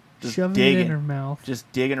there. Just shoving digging. it in her mouth.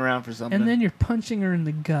 Just digging around for something. And then you're punching her in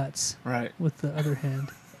the guts right. with the other hand.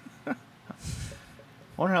 I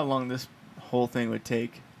wonder how long this whole thing would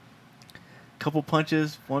take. Couple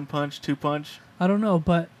punches, 1 punch, 2 punch. I don't know,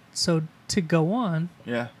 but so to go on,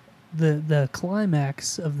 Yeah. the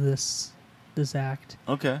climax of this act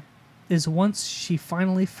Okay. is once she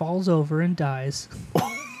finally falls over and dies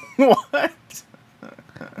What?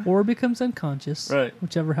 or becomes unconscious, Right.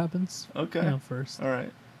 whichever happens Okay. first. All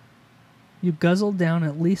right. You guzzle down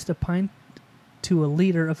at least a pint to a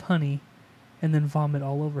liter of honey and then vomit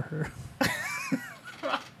all over her.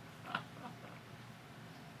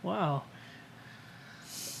 Wow.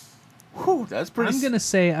 Whew, that's pretty. I'm going to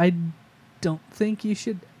say I don't think you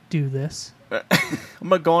should do this. I'm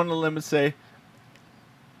gonna go on the limb and say,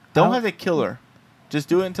 don't I'll- have to kill her. Just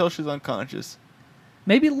do it until she's unconscious.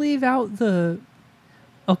 Maybe leave out the...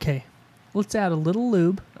 Okay, let's add a little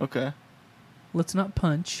lube. Okay. Let's not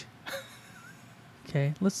punch.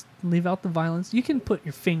 Okay, let's leave out the violence. You can put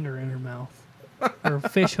your finger in her mouth. Or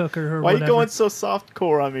fish hook her or Why whatever. you going so soft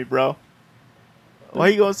core on me, bro? Why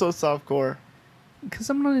you going so soft core? Because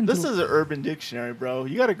I'm not into... This is an Urban Dictionary, bro.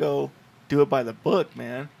 You gotta go do it by the book,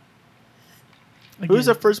 man. Who's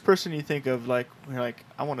the Again, first person you think of, like, when you're like,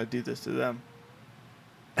 I want to do this to them?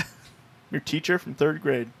 Your teacher from 3rd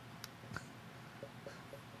grade.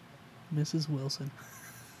 Mrs. Wilson.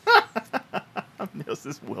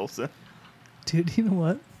 Mrs. Wilson. Dude, you know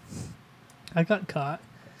what? I got caught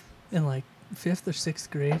in like 5th or 6th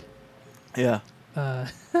grade. Yeah. Oh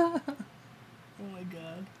my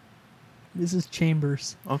god. Mrs.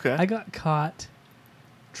 Chambers. Okay. I got caught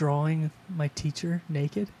drawing my teacher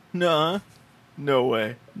naked. Nuh-uh. No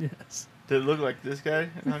way. Yes. Did it look like this guy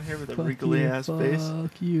down here with a Fuck wrinkly you, ass face?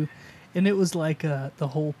 Fuck you. And it was like the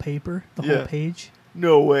whole paper, the Yeah. whole page.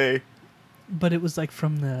 No way. But it was like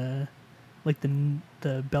from the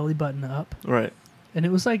belly button up. Right. And it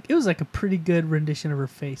was like a pretty good rendition of her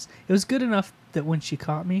face. It was good enough that when she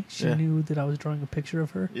caught me, she Yeah. knew that I was drawing a picture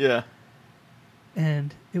of her. Yeah.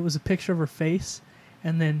 And it was a picture of her face,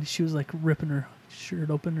 and then she was like ripping her shirt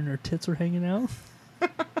open and her tits were hanging out.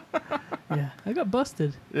 Yeah, I got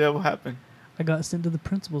busted. Yeah, what happened? I got sent to the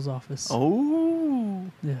principal's office. Oh.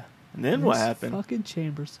 Yeah. And then what Miss happened? Fucking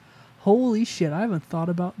Chambers. Holy shit, I haven't thought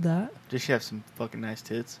about that Did she have some fucking nice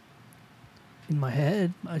tits? in my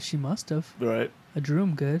head. She must have. Right. I drew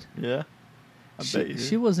them good. Yeah. I bet you did.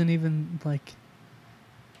 She wasn't even like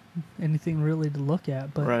anything really to look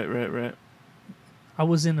at, but Right. I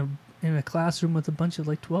was in a classroom with a bunch of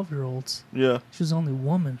like 12-year-olds. Yeah. She was the only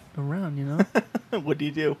woman around, you know? What do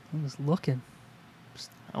you do? I was looking,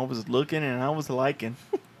 I was looking and I was liking.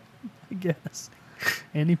 I guess.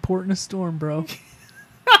 Any port in a storm, bro.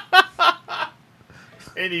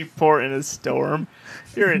 Any port in a storm.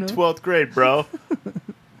 You're in No. 12th grade, bro.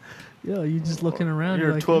 Yeah, you just looking around.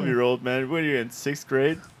 You're a like, 12-year-old, man. What are you in, 6th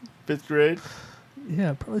grade? 5th grade?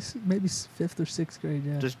 Yeah, probably maybe 5th or 6th grade,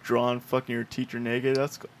 yeah. Just drawing fucking your teacher naked?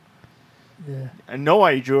 That's cool. Yeah. I know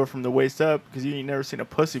why you drew her from the waist up, because you ain't never seen a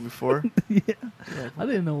pussy before. Yeah. Yeah. I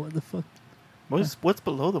didn't know what the fuck. What's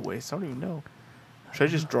below the waist? I don't even know. Should I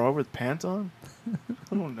just draw her with pants on?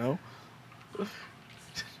 I don't know.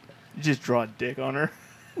 You just draw a dick on her.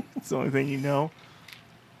 It's the only thing you know.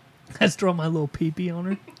 I just draw my little pee-pee on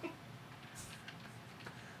her.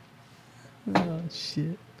 Oh,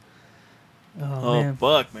 shit. Oh, man.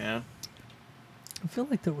 Fuck, man. I feel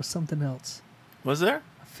like there was something else. Was there?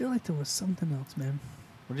 I feel like there was something else, man.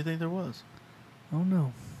 What do you think there was? Oh,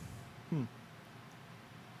 no. Hmm.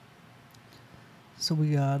 So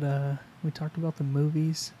we got, we talked about the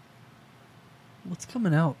movies. What's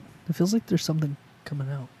coming out? It feels like there's something coming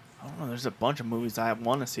out. I don't know. There's a bunch of movies I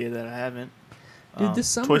want to see that I haven't. Dude, this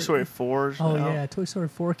summer- Toy Story 4. 's Oh, out. yeah. Toy Story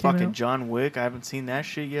 4 came Fucking out. John Wick. I haven't seen that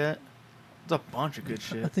shit yet. There's a bunch of good I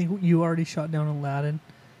shit. think you already shot down Aladdin.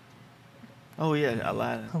 Oh, yeah.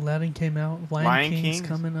 Aladdin. Aladdin came out. Lion Lion King's King's-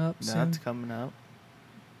 coming up soon. That's coming out.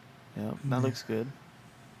 Yep. Yeah. That looks good.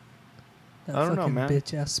 That I don't know, fucking man.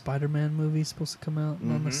 bitch-ass Spider-Man movie is supposed to come out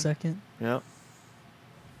on the Mhm. 2nd. Yep.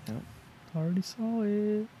 Already saw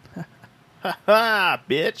it. Ha ha,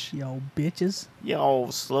 bitch. Yo, bitches. Yo,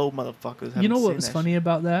 slow motherfuckers. You know Haven't what seen was that funny shit.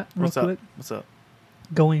 about that, real What's quick? up? What's up?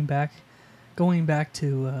 Going back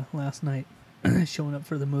to last night. showing up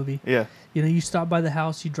for the movie. Yeah. You know, you stopped by the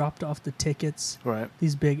house, you dropped off the tickets, Right.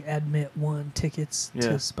 these big Admit One tickets to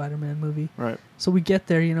Yeah. the Spider-Man movie. Right. So we get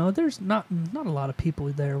there, you know, there's not a lot of people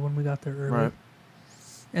there when we got there early. Right.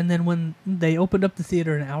 And then when they opened up the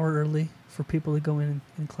theater an hour early for people to go in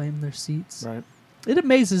and claim their seats, Right. it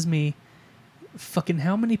amazes me fucking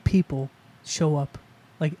how many people show up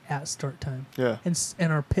like at start time Yeah.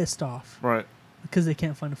 and are pissed off Right. because they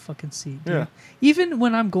can't find a fucking seat. Dude. Yeah. Even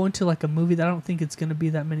when I'm going to like a movie that I don't think it's going to be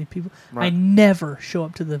that many people, I Right. never show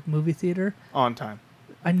up to the movie theater. On time.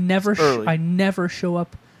 I never Early. I never show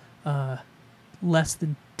up less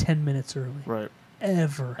than 10 minutes early. Right.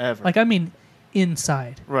 Ever. Ever. Like I mean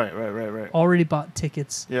inside. Right. Right. Right. Right. Already bought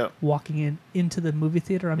tickets. Yeah. Walking into the movie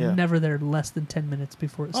theater, I'm Yeah. never there less than 10 minutes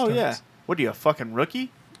before it Oh starts. yeah. What are you, a fucking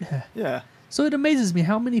rookie? Yeah. Yeah. So it amazes me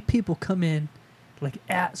how many people come in like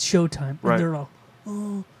at showtime Right. and they're all,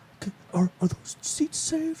 "Oh, are those seats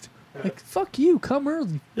saved?" Like, fuck you, come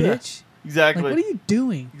early, Yeah. bitch. Exactly. Like, what are you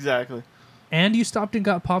doing? Exactly. And you stopped and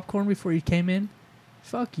got popcorn before you came in?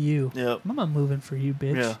 Fuck you. Yep. I'm not moving for you,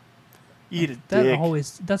 bitch. Yeah. Eat a That dick.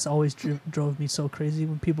 that's always drove me so crazy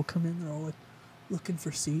when people come in, they're all like looking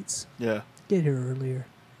for seats. Yeah. Get here earlier.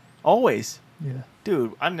 Always. Yeah.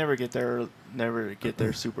 Dude, I never get there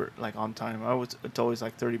super like on time. It's always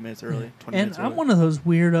like 30 minutes early, 20 And minutes early. I'm one of those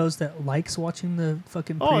weirdos that likes watching the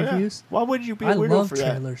fucking Oh yeah. previews. Why would you be a I weirdo love for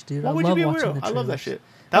that? trailers, dude. Why I would love you be a watching weirdo? the I love that trailers. shit.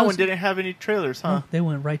 That That was- one didn't have any trailers, huh? No, they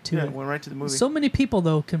went right to Yeah, it. went right to the movie. So many people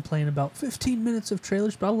though complain about 15 minutes of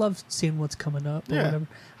trailers, but I love seeing what's coming up or Yeah. whatever.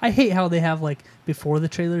 I hate how they have like before the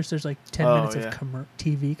trailers. There's like 10 Oh, minutes yeah. of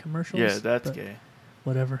TV commercials. Yeah, that's but gay.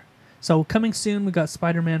 Whatever. So coming soon, we got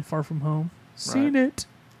Spider-Man: Far From Home. Seen it.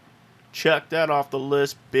 Check that off the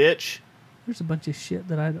list, bitch. There's a bunch of shit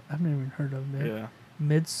that I've never even heard of, man. Yeah.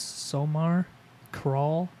 Midsommar,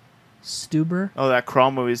 Crawl, Stuber. Oh, that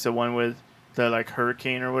Crawl movie is the one with the like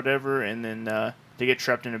hurricane or whatever, and then they get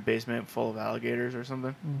trapped in a basement full of alligators or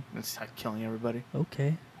something. It's like killing everybody.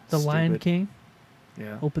 Okay. The Lion Stupid. King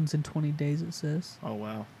Yeah. opens in 20 days, it says. Oh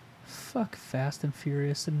wow. Fuck Fast and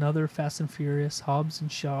Furious. Another Fast and Furious. Hobbs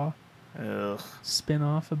and Shaw Ugh.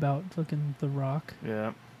 spin-off about fucking The Rock.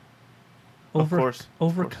 Yeah. Over, of course.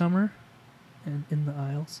 Overcomer and In the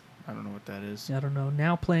Aisles. I don't know what that is. I don't know.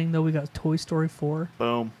 Now playing, though, we got Toy Story 4.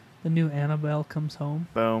 Boom. The new Annabelle comes home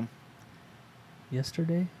Boom.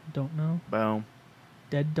 yesterday. Don't know. Boom.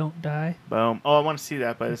 Dead Don't Die. Boom. Oh, I want to see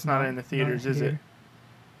that, but it's not in the theaters, is it? here.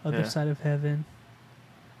 Other Yeah. Side of Heaven.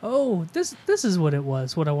 Oh, this is what it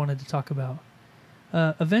was. What I wanted to talk about.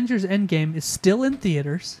 Avengers Endgame is still in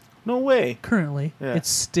theaters No way. currently. Yeah. It's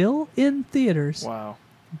still in theaters, Wow.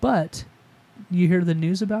 but you hear the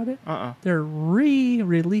news about it? They're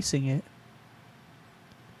re-releasing it.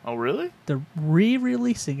 Oh, really? They're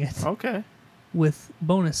re-releasing it Okay. with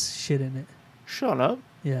bonus shit in it. Shut up.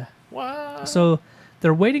 Yeah. Wow. So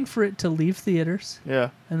they're waiting for it to leave theaters, Yeah.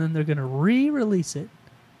 and then they're going to re-release it,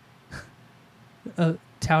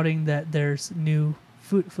 touting that there's new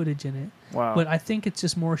footage in it. Wow. But I think it's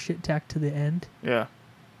just more shit tacked to the end. Yeah.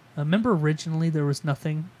 Remember originally there was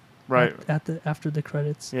nothing Right. after the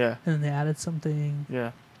credits, Yeah. and then they added something.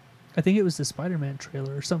 Yeah. I think it was the Spider-Man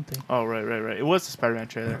trailer or something. Oh, right. It was the Spider-Man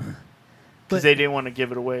trailer. But- Because they didn't want to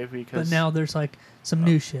give it away because... But now there's like some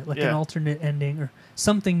new shit, like an yeah. alternate ending or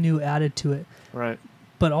something new added to it. Right.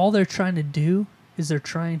 But all they're trying to do is they're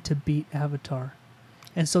trying to beat Avatar.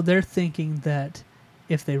 And so they're thinking that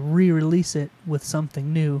if they re-release it with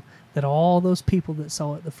something new, that all those people that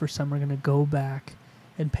saw it the first time are going to go back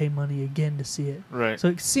and pay money again to see it. Right. So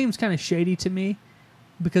it seems kind of shady to me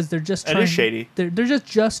because they're just It trying is shady. They're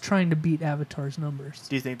just trying to beat Avatar's numbers.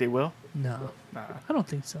 Do you think they will? No. Nah. I don't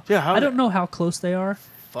think so. Yeah, how I don't know how close they are,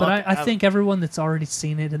 but I think everyone that's already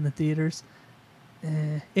seen it in the theaters,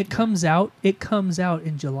 it comes out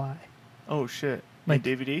in July, Oh, shit. Like-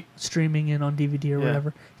 Like DVD? streaming in on DVD or Yeah. whatever.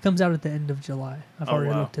 It comes out at the end of July. I've Oh,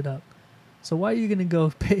 already wow. looked it up. So why are you gonna go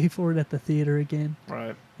pay for it at the theater again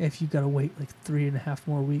Right. if you gotta wait like 3.5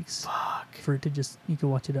 more weeks Fuck. for it to you can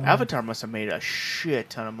watch it at home? Avatar must have made a shit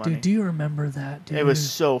ton of money. Dude, do you remember that? Dude? It was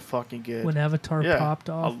so fucking good. when Avatar yeah. popped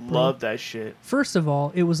off. I bro. love that shit. First of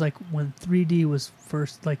all, it was like when 3D was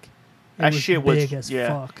first like. It That was shit big was as yeah,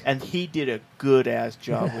 fuck. and he did a good ass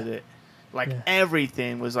job Yeah. with it. Like Yeah.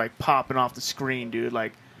 everything was like popping off the screen, dude.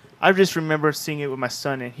 Like I just remember seeing it with my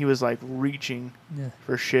son, and he was like reaching Yeah.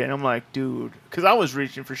 for shit, and I'm like, dude, because I was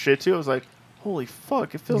reaching for shit too. I was like, holy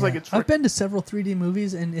fuck, it feels like it's. I've been to several 3D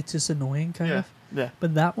movies and it's just annoying, kind yeah, of. yeah.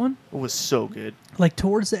 But that one, It was so good. like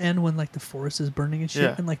towards the end when like the forest is burning and shit,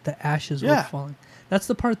 Yeah. and like the ashes were Yeah. falling. That's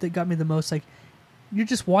the part that got me the most. Like, you're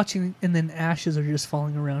just watching and then ashes are just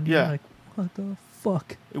falling around you. Yeah. You're like, what the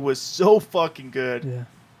fuck. It was so fucking good. Yeah.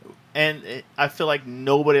 And I feel like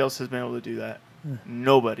nobody else has been able to do that. Yeah.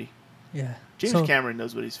 Nobody. Yeah. James So, Cameron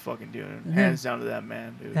knows what he's fucking doing. Yeah. Hands down to that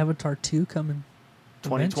man, dude. Avatar 2 coming.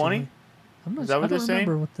 2020? eventually. I'm not Is that what I they're don't saying?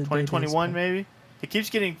 remember what the date is, 2021 but- maybe? It keeps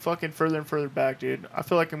getting fucking further and further back, dude. I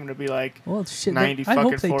feel like I'm going to be like Well, shit. 90 I hope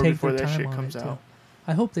fucking they forward take before their that time shit on comes it, too. out.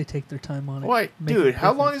 I hope they take their time on it. Why? make Dude, it how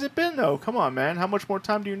long different. has it been, though? Come on, man. How much more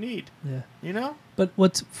time do you need? Yeah. You know? But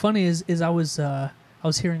what's funny is I was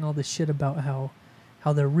hearing all this shit about how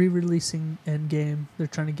they're re-releasing Endgame. They're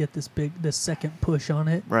trying to get this second push on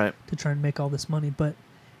it Right. to try and make all this money, but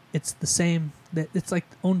it's the same. That it's like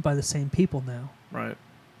owned by the same people now, Right.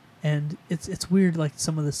 and it's weird. Like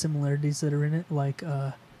some of the similarities that are in it, like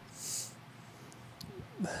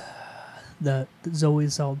the Zoe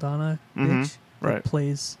Saldana Mhm. bitch Right. that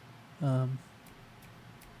plays,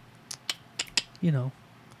 you know,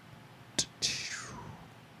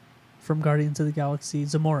 from Guardians of the Galaxy,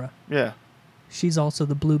 Zamora. Yeah. She's also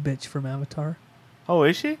the blue bitch from Avatar. Oh,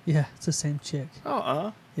 is she? Yeah, it's the same chick.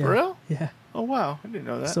 Oh, Yeah. For real? Yeah. Oh, wow. I didn't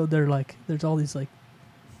know that. So they're like, there's all these like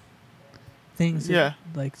things, that, Yeah.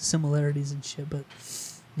 like similarities and shit. But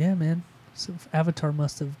yeah, man, so Avatar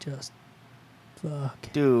must have just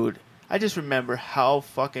fuck. Dude, I just remember how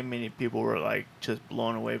fucking many people were like just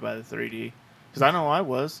blown away by the 3D. Because I know I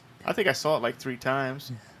was. I think I saw it like 3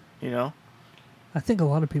 times. You know? I think a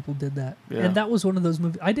lot of people did that, Yeah. and that was one of those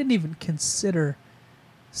movies. I didn't even consider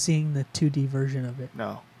seeing the 2D version of it,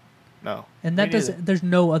 No. No. and Me that doesn't. neither. There's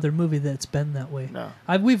no other movie that's been that way. No.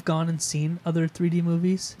 We've gone and seen other 3D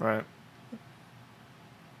movies, Right.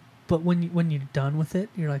 but when you're done with it,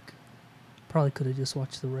 you're like, probably could have just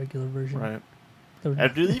watched the regular version. Right. There-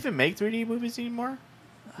 Do they even make 3D movies anymore?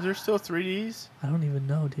 Is there still 3Ds? I don't even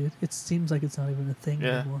know, dude. It seems like it's not even a thing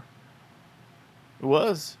Yeah. anymore. It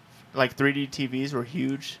was. Like 3D TVs were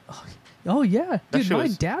huge. Oh yeah, That dude. shit My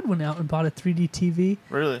was- dad went out and bought a 3D TV,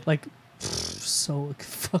 Really? like so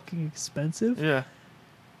fucking expensive, Yeah.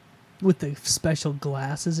 with the special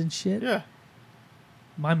glasses and shit. Yeah.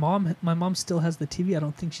 My mom still has the TV. I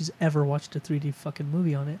don't think she's ever watched a 3D fucking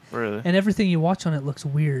movie on it. Really? And everything you watch on it looks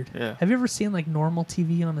weird. Yeah. Have you ever seen like normal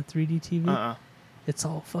TV on a 3D TV? Uh-uh. It's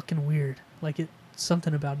all fucking weird. Like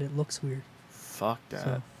something about it looks weird. Fuck that.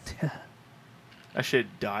 So yeah. That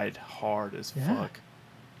shit died hard as Yeah. fuck.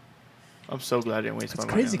 I'm so glad I didn't waste It's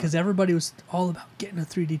my money. crazy because everybody was all about getting a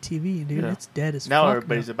 3D TV, and dude, Yeah. it's dead as now fuck.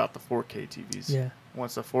 everybody's about the 4K TVs. Yeah.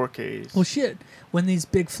 Once the 4K is. Well, shit. When these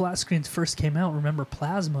big flat screens first came out, remember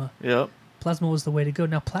Plasma? Yep. Plasma was the way to go.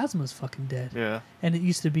 Now Plasma's fucking dead. Yeah. And it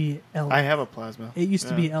used to be I have a plasma. It used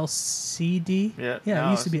to Yeah. be LCD. Yeah, Yeah. now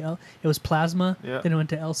It used to be It was Plasma. Yeah. Then it went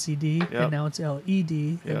to LCD, Yep. and now it's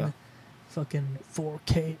LED. Yeah. And fucking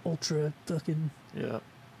 4K Ultra fucking. Yeah.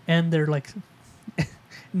 And they're like,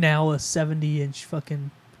 now a 70-inch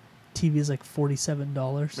fucking TV is like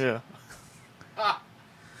 $47. Yeah.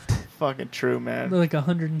 Fucking true, man. They're like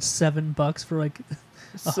 $107 for like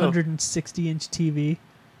a So- 160-inch TV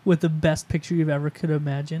with the best picture you've ever could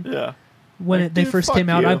imagine. Yeah. When Like, they dude, first fuck came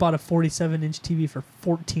out, I you. bought a 47-inch TV for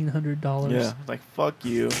 $1,400. Yeah. Like, fuck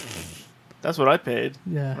you. That's what I paid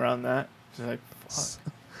Yeah. around that. It's like,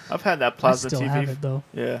 fuck. I've had that I plasma still TV. have it though.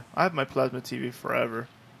 Yeah. I have my plasma TV forever.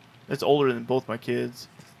 It's older than both my kids.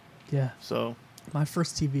 Yeah. So. My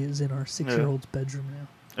first TV is in our 6-year-old's bedroom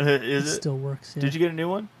now. Is It it? still works. Yeah. Did you get a new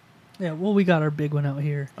one? Yeah. Well, we got our big one out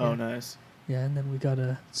here. Oh, yeah. nice. Yeah, and then we got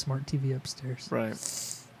a smart TV upstairs. Right.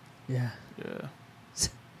 Yeah. Yeah.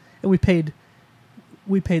 And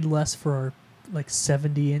we paid less for our like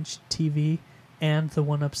 70-inch TV and the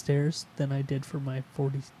one upstairs than I did for my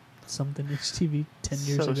 40-something inch TV 10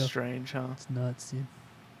 years so ago. strange, huh? It's nuts, dude.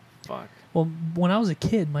 Fuck. Well, when I was a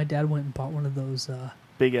kid, my dad went and bought one of those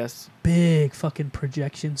Big S. big fucking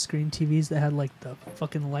projection screen TVs that had like the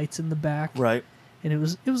fucking lights in the back. Right. And it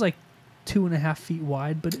was like 2.5 feet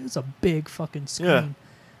wide, but it was a big fucking screen. Yeah.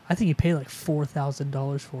 I think he paid like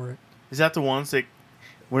 $4,000 for it. Is that the ones that?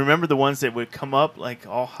 Remember the ones that would come up like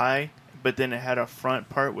all high, but then it had a front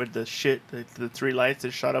part with the 3 lights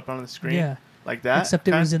that shot up on the screen. Yeah. Like that. Except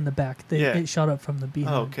it kind? was in the back. Yeah. It shot up from the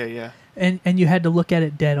behind. Oh, okay. Yeah. And you had to look at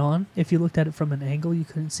it dead on. If you looked at it from an angle, you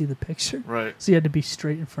couldn't see the picture. Right. So you had to be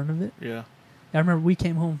straight in front of it. Yeah. I remember we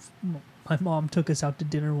came home. My mom took us out to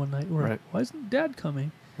dinner one night. We're Right. like, why isn't Dad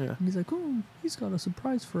coming? Yeah. And he's like, oh, he's got a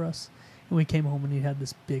surprise for us. And we came home and he had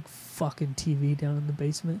this big fucking TV down in the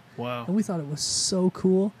basement. Wow. And we thought it was so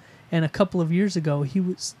cool. And a couple of years ago, he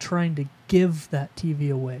was trying to give that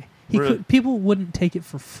TV away. Really? People wouldn't take it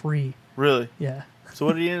for free. Really? Yeah. So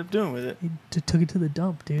what did he end up doing with it? He took it to the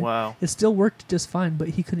dump, dude. Wow. It still worked just fine, but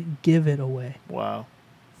he couldn't give it away. Wow.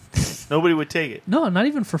 Nobody would take it. No, not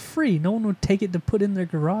even for free. No one would take it to put in their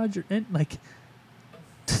garage or like.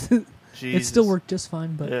 It still worked just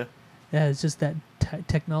fine, but Yeah. yeah, it's just that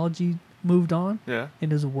technology moved on Yeah.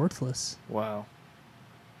 and it was worthless. Wow.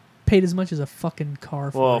 Paid as much as a fucking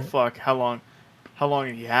car for Well, it. fuck. How long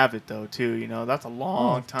did he have it though? Too. You know, that's a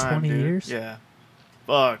long time. 20 dude. years? Yeah.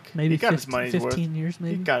 Fuck. Maybe he got his 15, money's 15 worth. years, He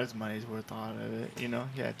maybe. got his money's worth out of it. You know,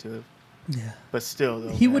 he had to have. Yeah. But still, though.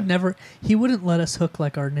 He man. would never. He wouldn't let us hook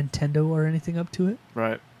like our Nintendo or anything up to it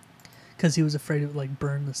Right. because he was afraid it would like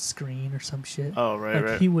burn the screen or some shit. Oh, right, like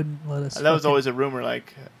right. he wouldn't let us. That was fucking- always a rumor.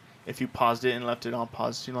 Like, if you paused it and left it on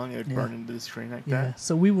pause too long, it would Yeah. burn into the screen like Yeah. that.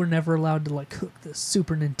 So we were never allowed to like hook the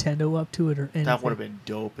Super Nintendo up to it or anything. That would have been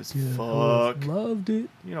dope as Dude, I would've fuck. loved it.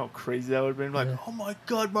 You know how crazy that would have been? Like, Yeah. oh my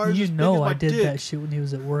god, Mario's You as big know as my I did dick. that shit when he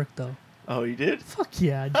was at work though. Oh, you did? Fuck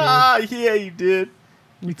yeah, I did. Ah, yeah, you did.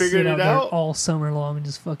 We'd figured sit it out there out? all summer long and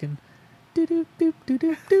just fucking doo doo doop doo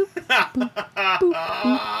doop doop boop boop boop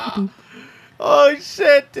boop. Oh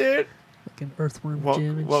shit, dude. Fucking earthworm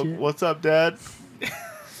jim and shit. What's up, Dad?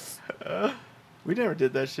 We never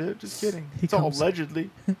did that shit. Just kidding. He It's all comes-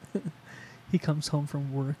 allegedly. He comes home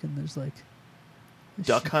from work and there's like a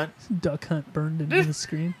Duck hunt. duck hunt burned into the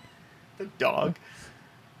screen. The dog.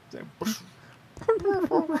 It's like,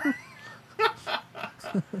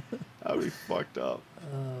 that would be fucked up.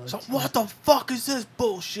 So what the fuck is this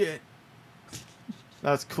bullshit?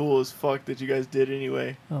 That's cool as fuck that you guys did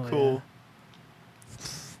anyway. Oh, Cool.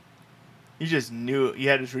 You just knew it. You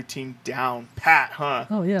had his routine down pat, huh?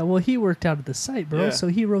 Oh yeah, well he worked out at the site, bro. Yeah. So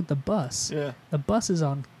he rode the bus. Yeah. The bus is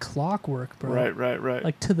on clockwork, bro. Right.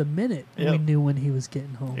 Like to the minute, we Yep. knew when he was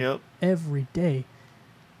getting home. Yep. Every day.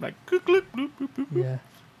 Like click, click, bloop, bloop, bloop, bloop. Yeah.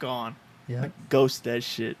 Gone. Yeah. Like ghost that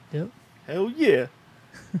shit. Yep. Hell yeah.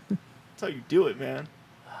 That's how you do it, man.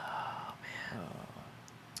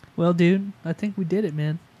 Well, dude, I think we did it,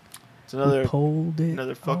 man. It's We pulled it.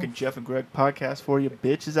 another fucking off. Jeff and Greg podcast for you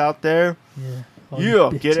bitches out there. Yeah. All you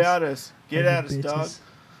Yeah, get bitches. at us. Get All you at us, dog. bitches.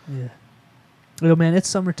 Yeah. Yo, man, it's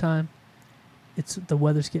summertime. The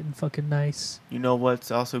weather's getting fucking nice. You know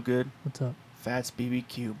what's also good? What's up? Fats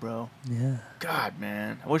BBQ, bro. Yeah. God,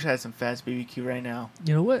 man. I wish I had some Fats BBQ right now.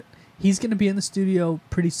 You know what? He's gonna be in the studio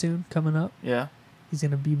pretty soon, coming up. Yeah. He's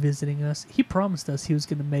gonna be visiting us. He promised us he was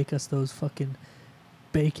gonna make us those fucking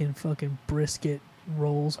bacon fucking brisket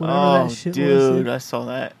rolls, whatever that shit dude, was. I saw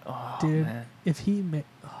that. Oh, Dude, man. if he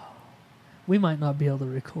we might not be able to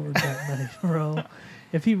record that night, bro.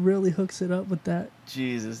 If he really hooks it up with that,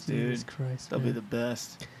 Jesus, dude. Jesus Christ, That'll man. be the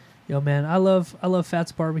best. Yo, man, I love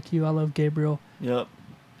Fats Barbecue. I love Gabriel. Yep.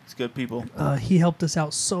 It's good people. He helped us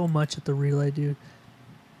out so much at the relay, dude.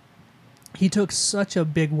 He took such a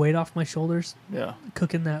big weight off my shoulders Yeah.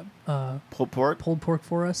 cooking that Pulled pork? pulled pork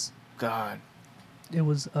for us. God. It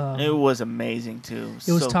was It was amazing, too.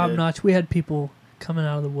 it was so top good. notch. We had people coming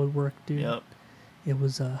out of the woodwork, dude. Yep. It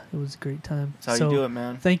was a great time. That's how you do it,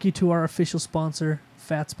 man. Thank you to our official sponsor,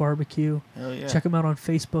 Fats Barbecue. Hell yeah. Check them out on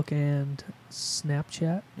Facebook and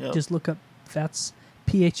Snapchat. Yep. Just look up Fats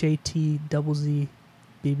PHATZZ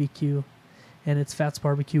BBQ, and it's Fats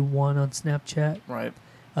Barbecue 1 on Snapchat. Right.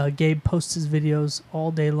 Gabe posts his videos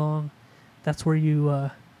all day long. That's where you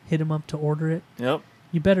hit him up to order it. Yep.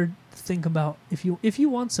 You better think about if you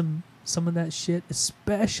want some of that shit,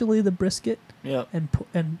 especially the brisket Yep.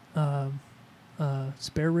 and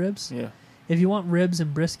spare ribs. Yeah. If you want ribs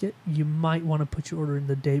and brisket, you might want to put your order in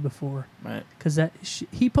the day before, Right. because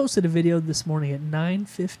he posted a video this morning at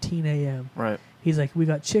 9:15 a.m. Right. He's like, we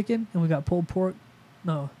got chicken and we got pulled pork.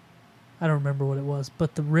 No, I don't remember what it was,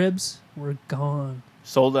 but the ribs were gone.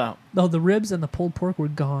 Sold out. No, the ribs and the pulled pork were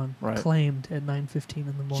gone, Right. claimed at 9:15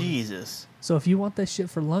 in the morning. Jesus. So if you want that shit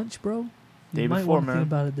for lunch, bro, Day you might before, want to man. think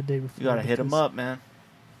about it the day before. You gotta hit them because up, man.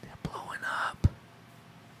 They're blowing up.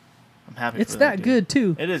 I'm happy It's for that dude. good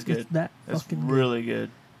too. It is good. It's that It's fucking really good.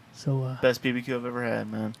 good. So Best BBQ I've ever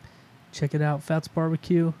had, man. check it out, Fats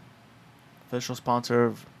Barbecue. Official sponsor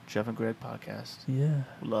of Jeff and Greg podcast. Yeah.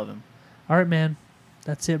 We love him. All right, man.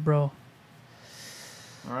 That's it, bro.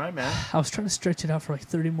 All right, man. I was trying to stretch it out for like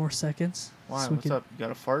 30 more seconds. Why? so we What's could- up? You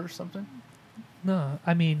got a fart or something? No,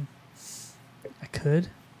 I mean, I could,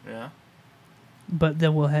 Yeah. but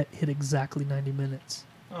then we'll hit exactly 90 minutes.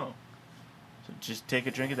 Oh. So just take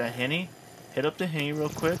a drink of that Henny. Hit up the Henny real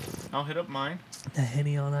quick. I'll hit up mine. The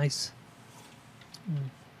Henny on ice.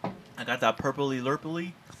 I got that purpley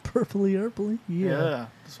lurpley. Purpley, purpley. Yeah.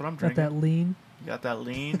 That's what I'm Got drinking. that lean. Got that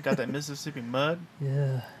lean. Got that Mississippi mud.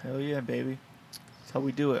 Yeah. Hell yeah, baby. That's how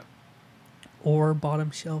we do it. Or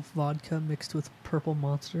bottom shelf vodka mixed with purple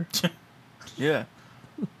monster. Yeah.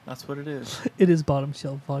 That's what it is. It is bottom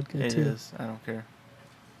shelf vodka, It too. is. I don't care.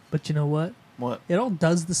 But you know what? What? It all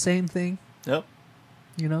does the same thing. Yep.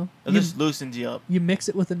 You know. It just loosens you up. You mix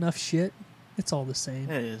it with enough shit, it's all the same.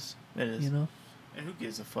 It is. It is. You know. And who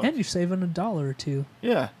gives a fuck? And you're saving $1 or $2.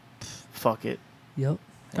 Yeah. Fuck it. Yep.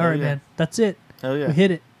 Hell All right, yeah. man. That's it. Hell yeah. We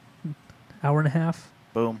hit it. Hour and a half.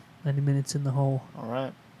 Boom. 90 minutes in the hole. All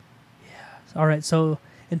right. All right. So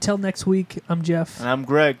until next week, I'm Jeff. And I'm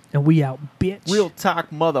Greg. And we out, bitch. Real talk,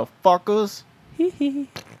 motherfuckers. Hey,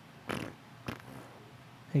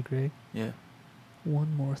 Greg. Yeah.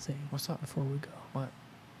 One more thing. What's up? Before we go. What?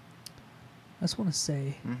 I just want to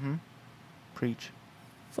say, Mm-hmm. Preach.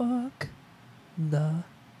 fuck the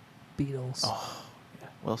Beatles. Oh, yeah.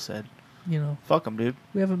 Well said. You know, Fuck them, dude.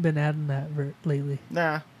 we haven't been adding that lately,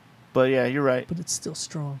 Nah. But yeah, you're right. but it's still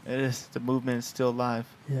strong. It is. The movement is still alive.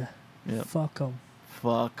 Yeah. Yep. Fuck them.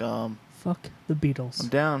 Fuck them. Fuck the Beatles. I'm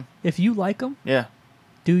down. If you like them, Yeah.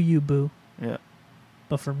 do you, boo. Yeah.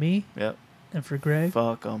 But for me Yep. and for Greg,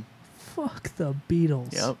 Fuck them. fuck the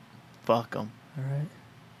Beatles. Yep. Fuck them. All right.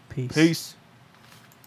 Peace. Peace.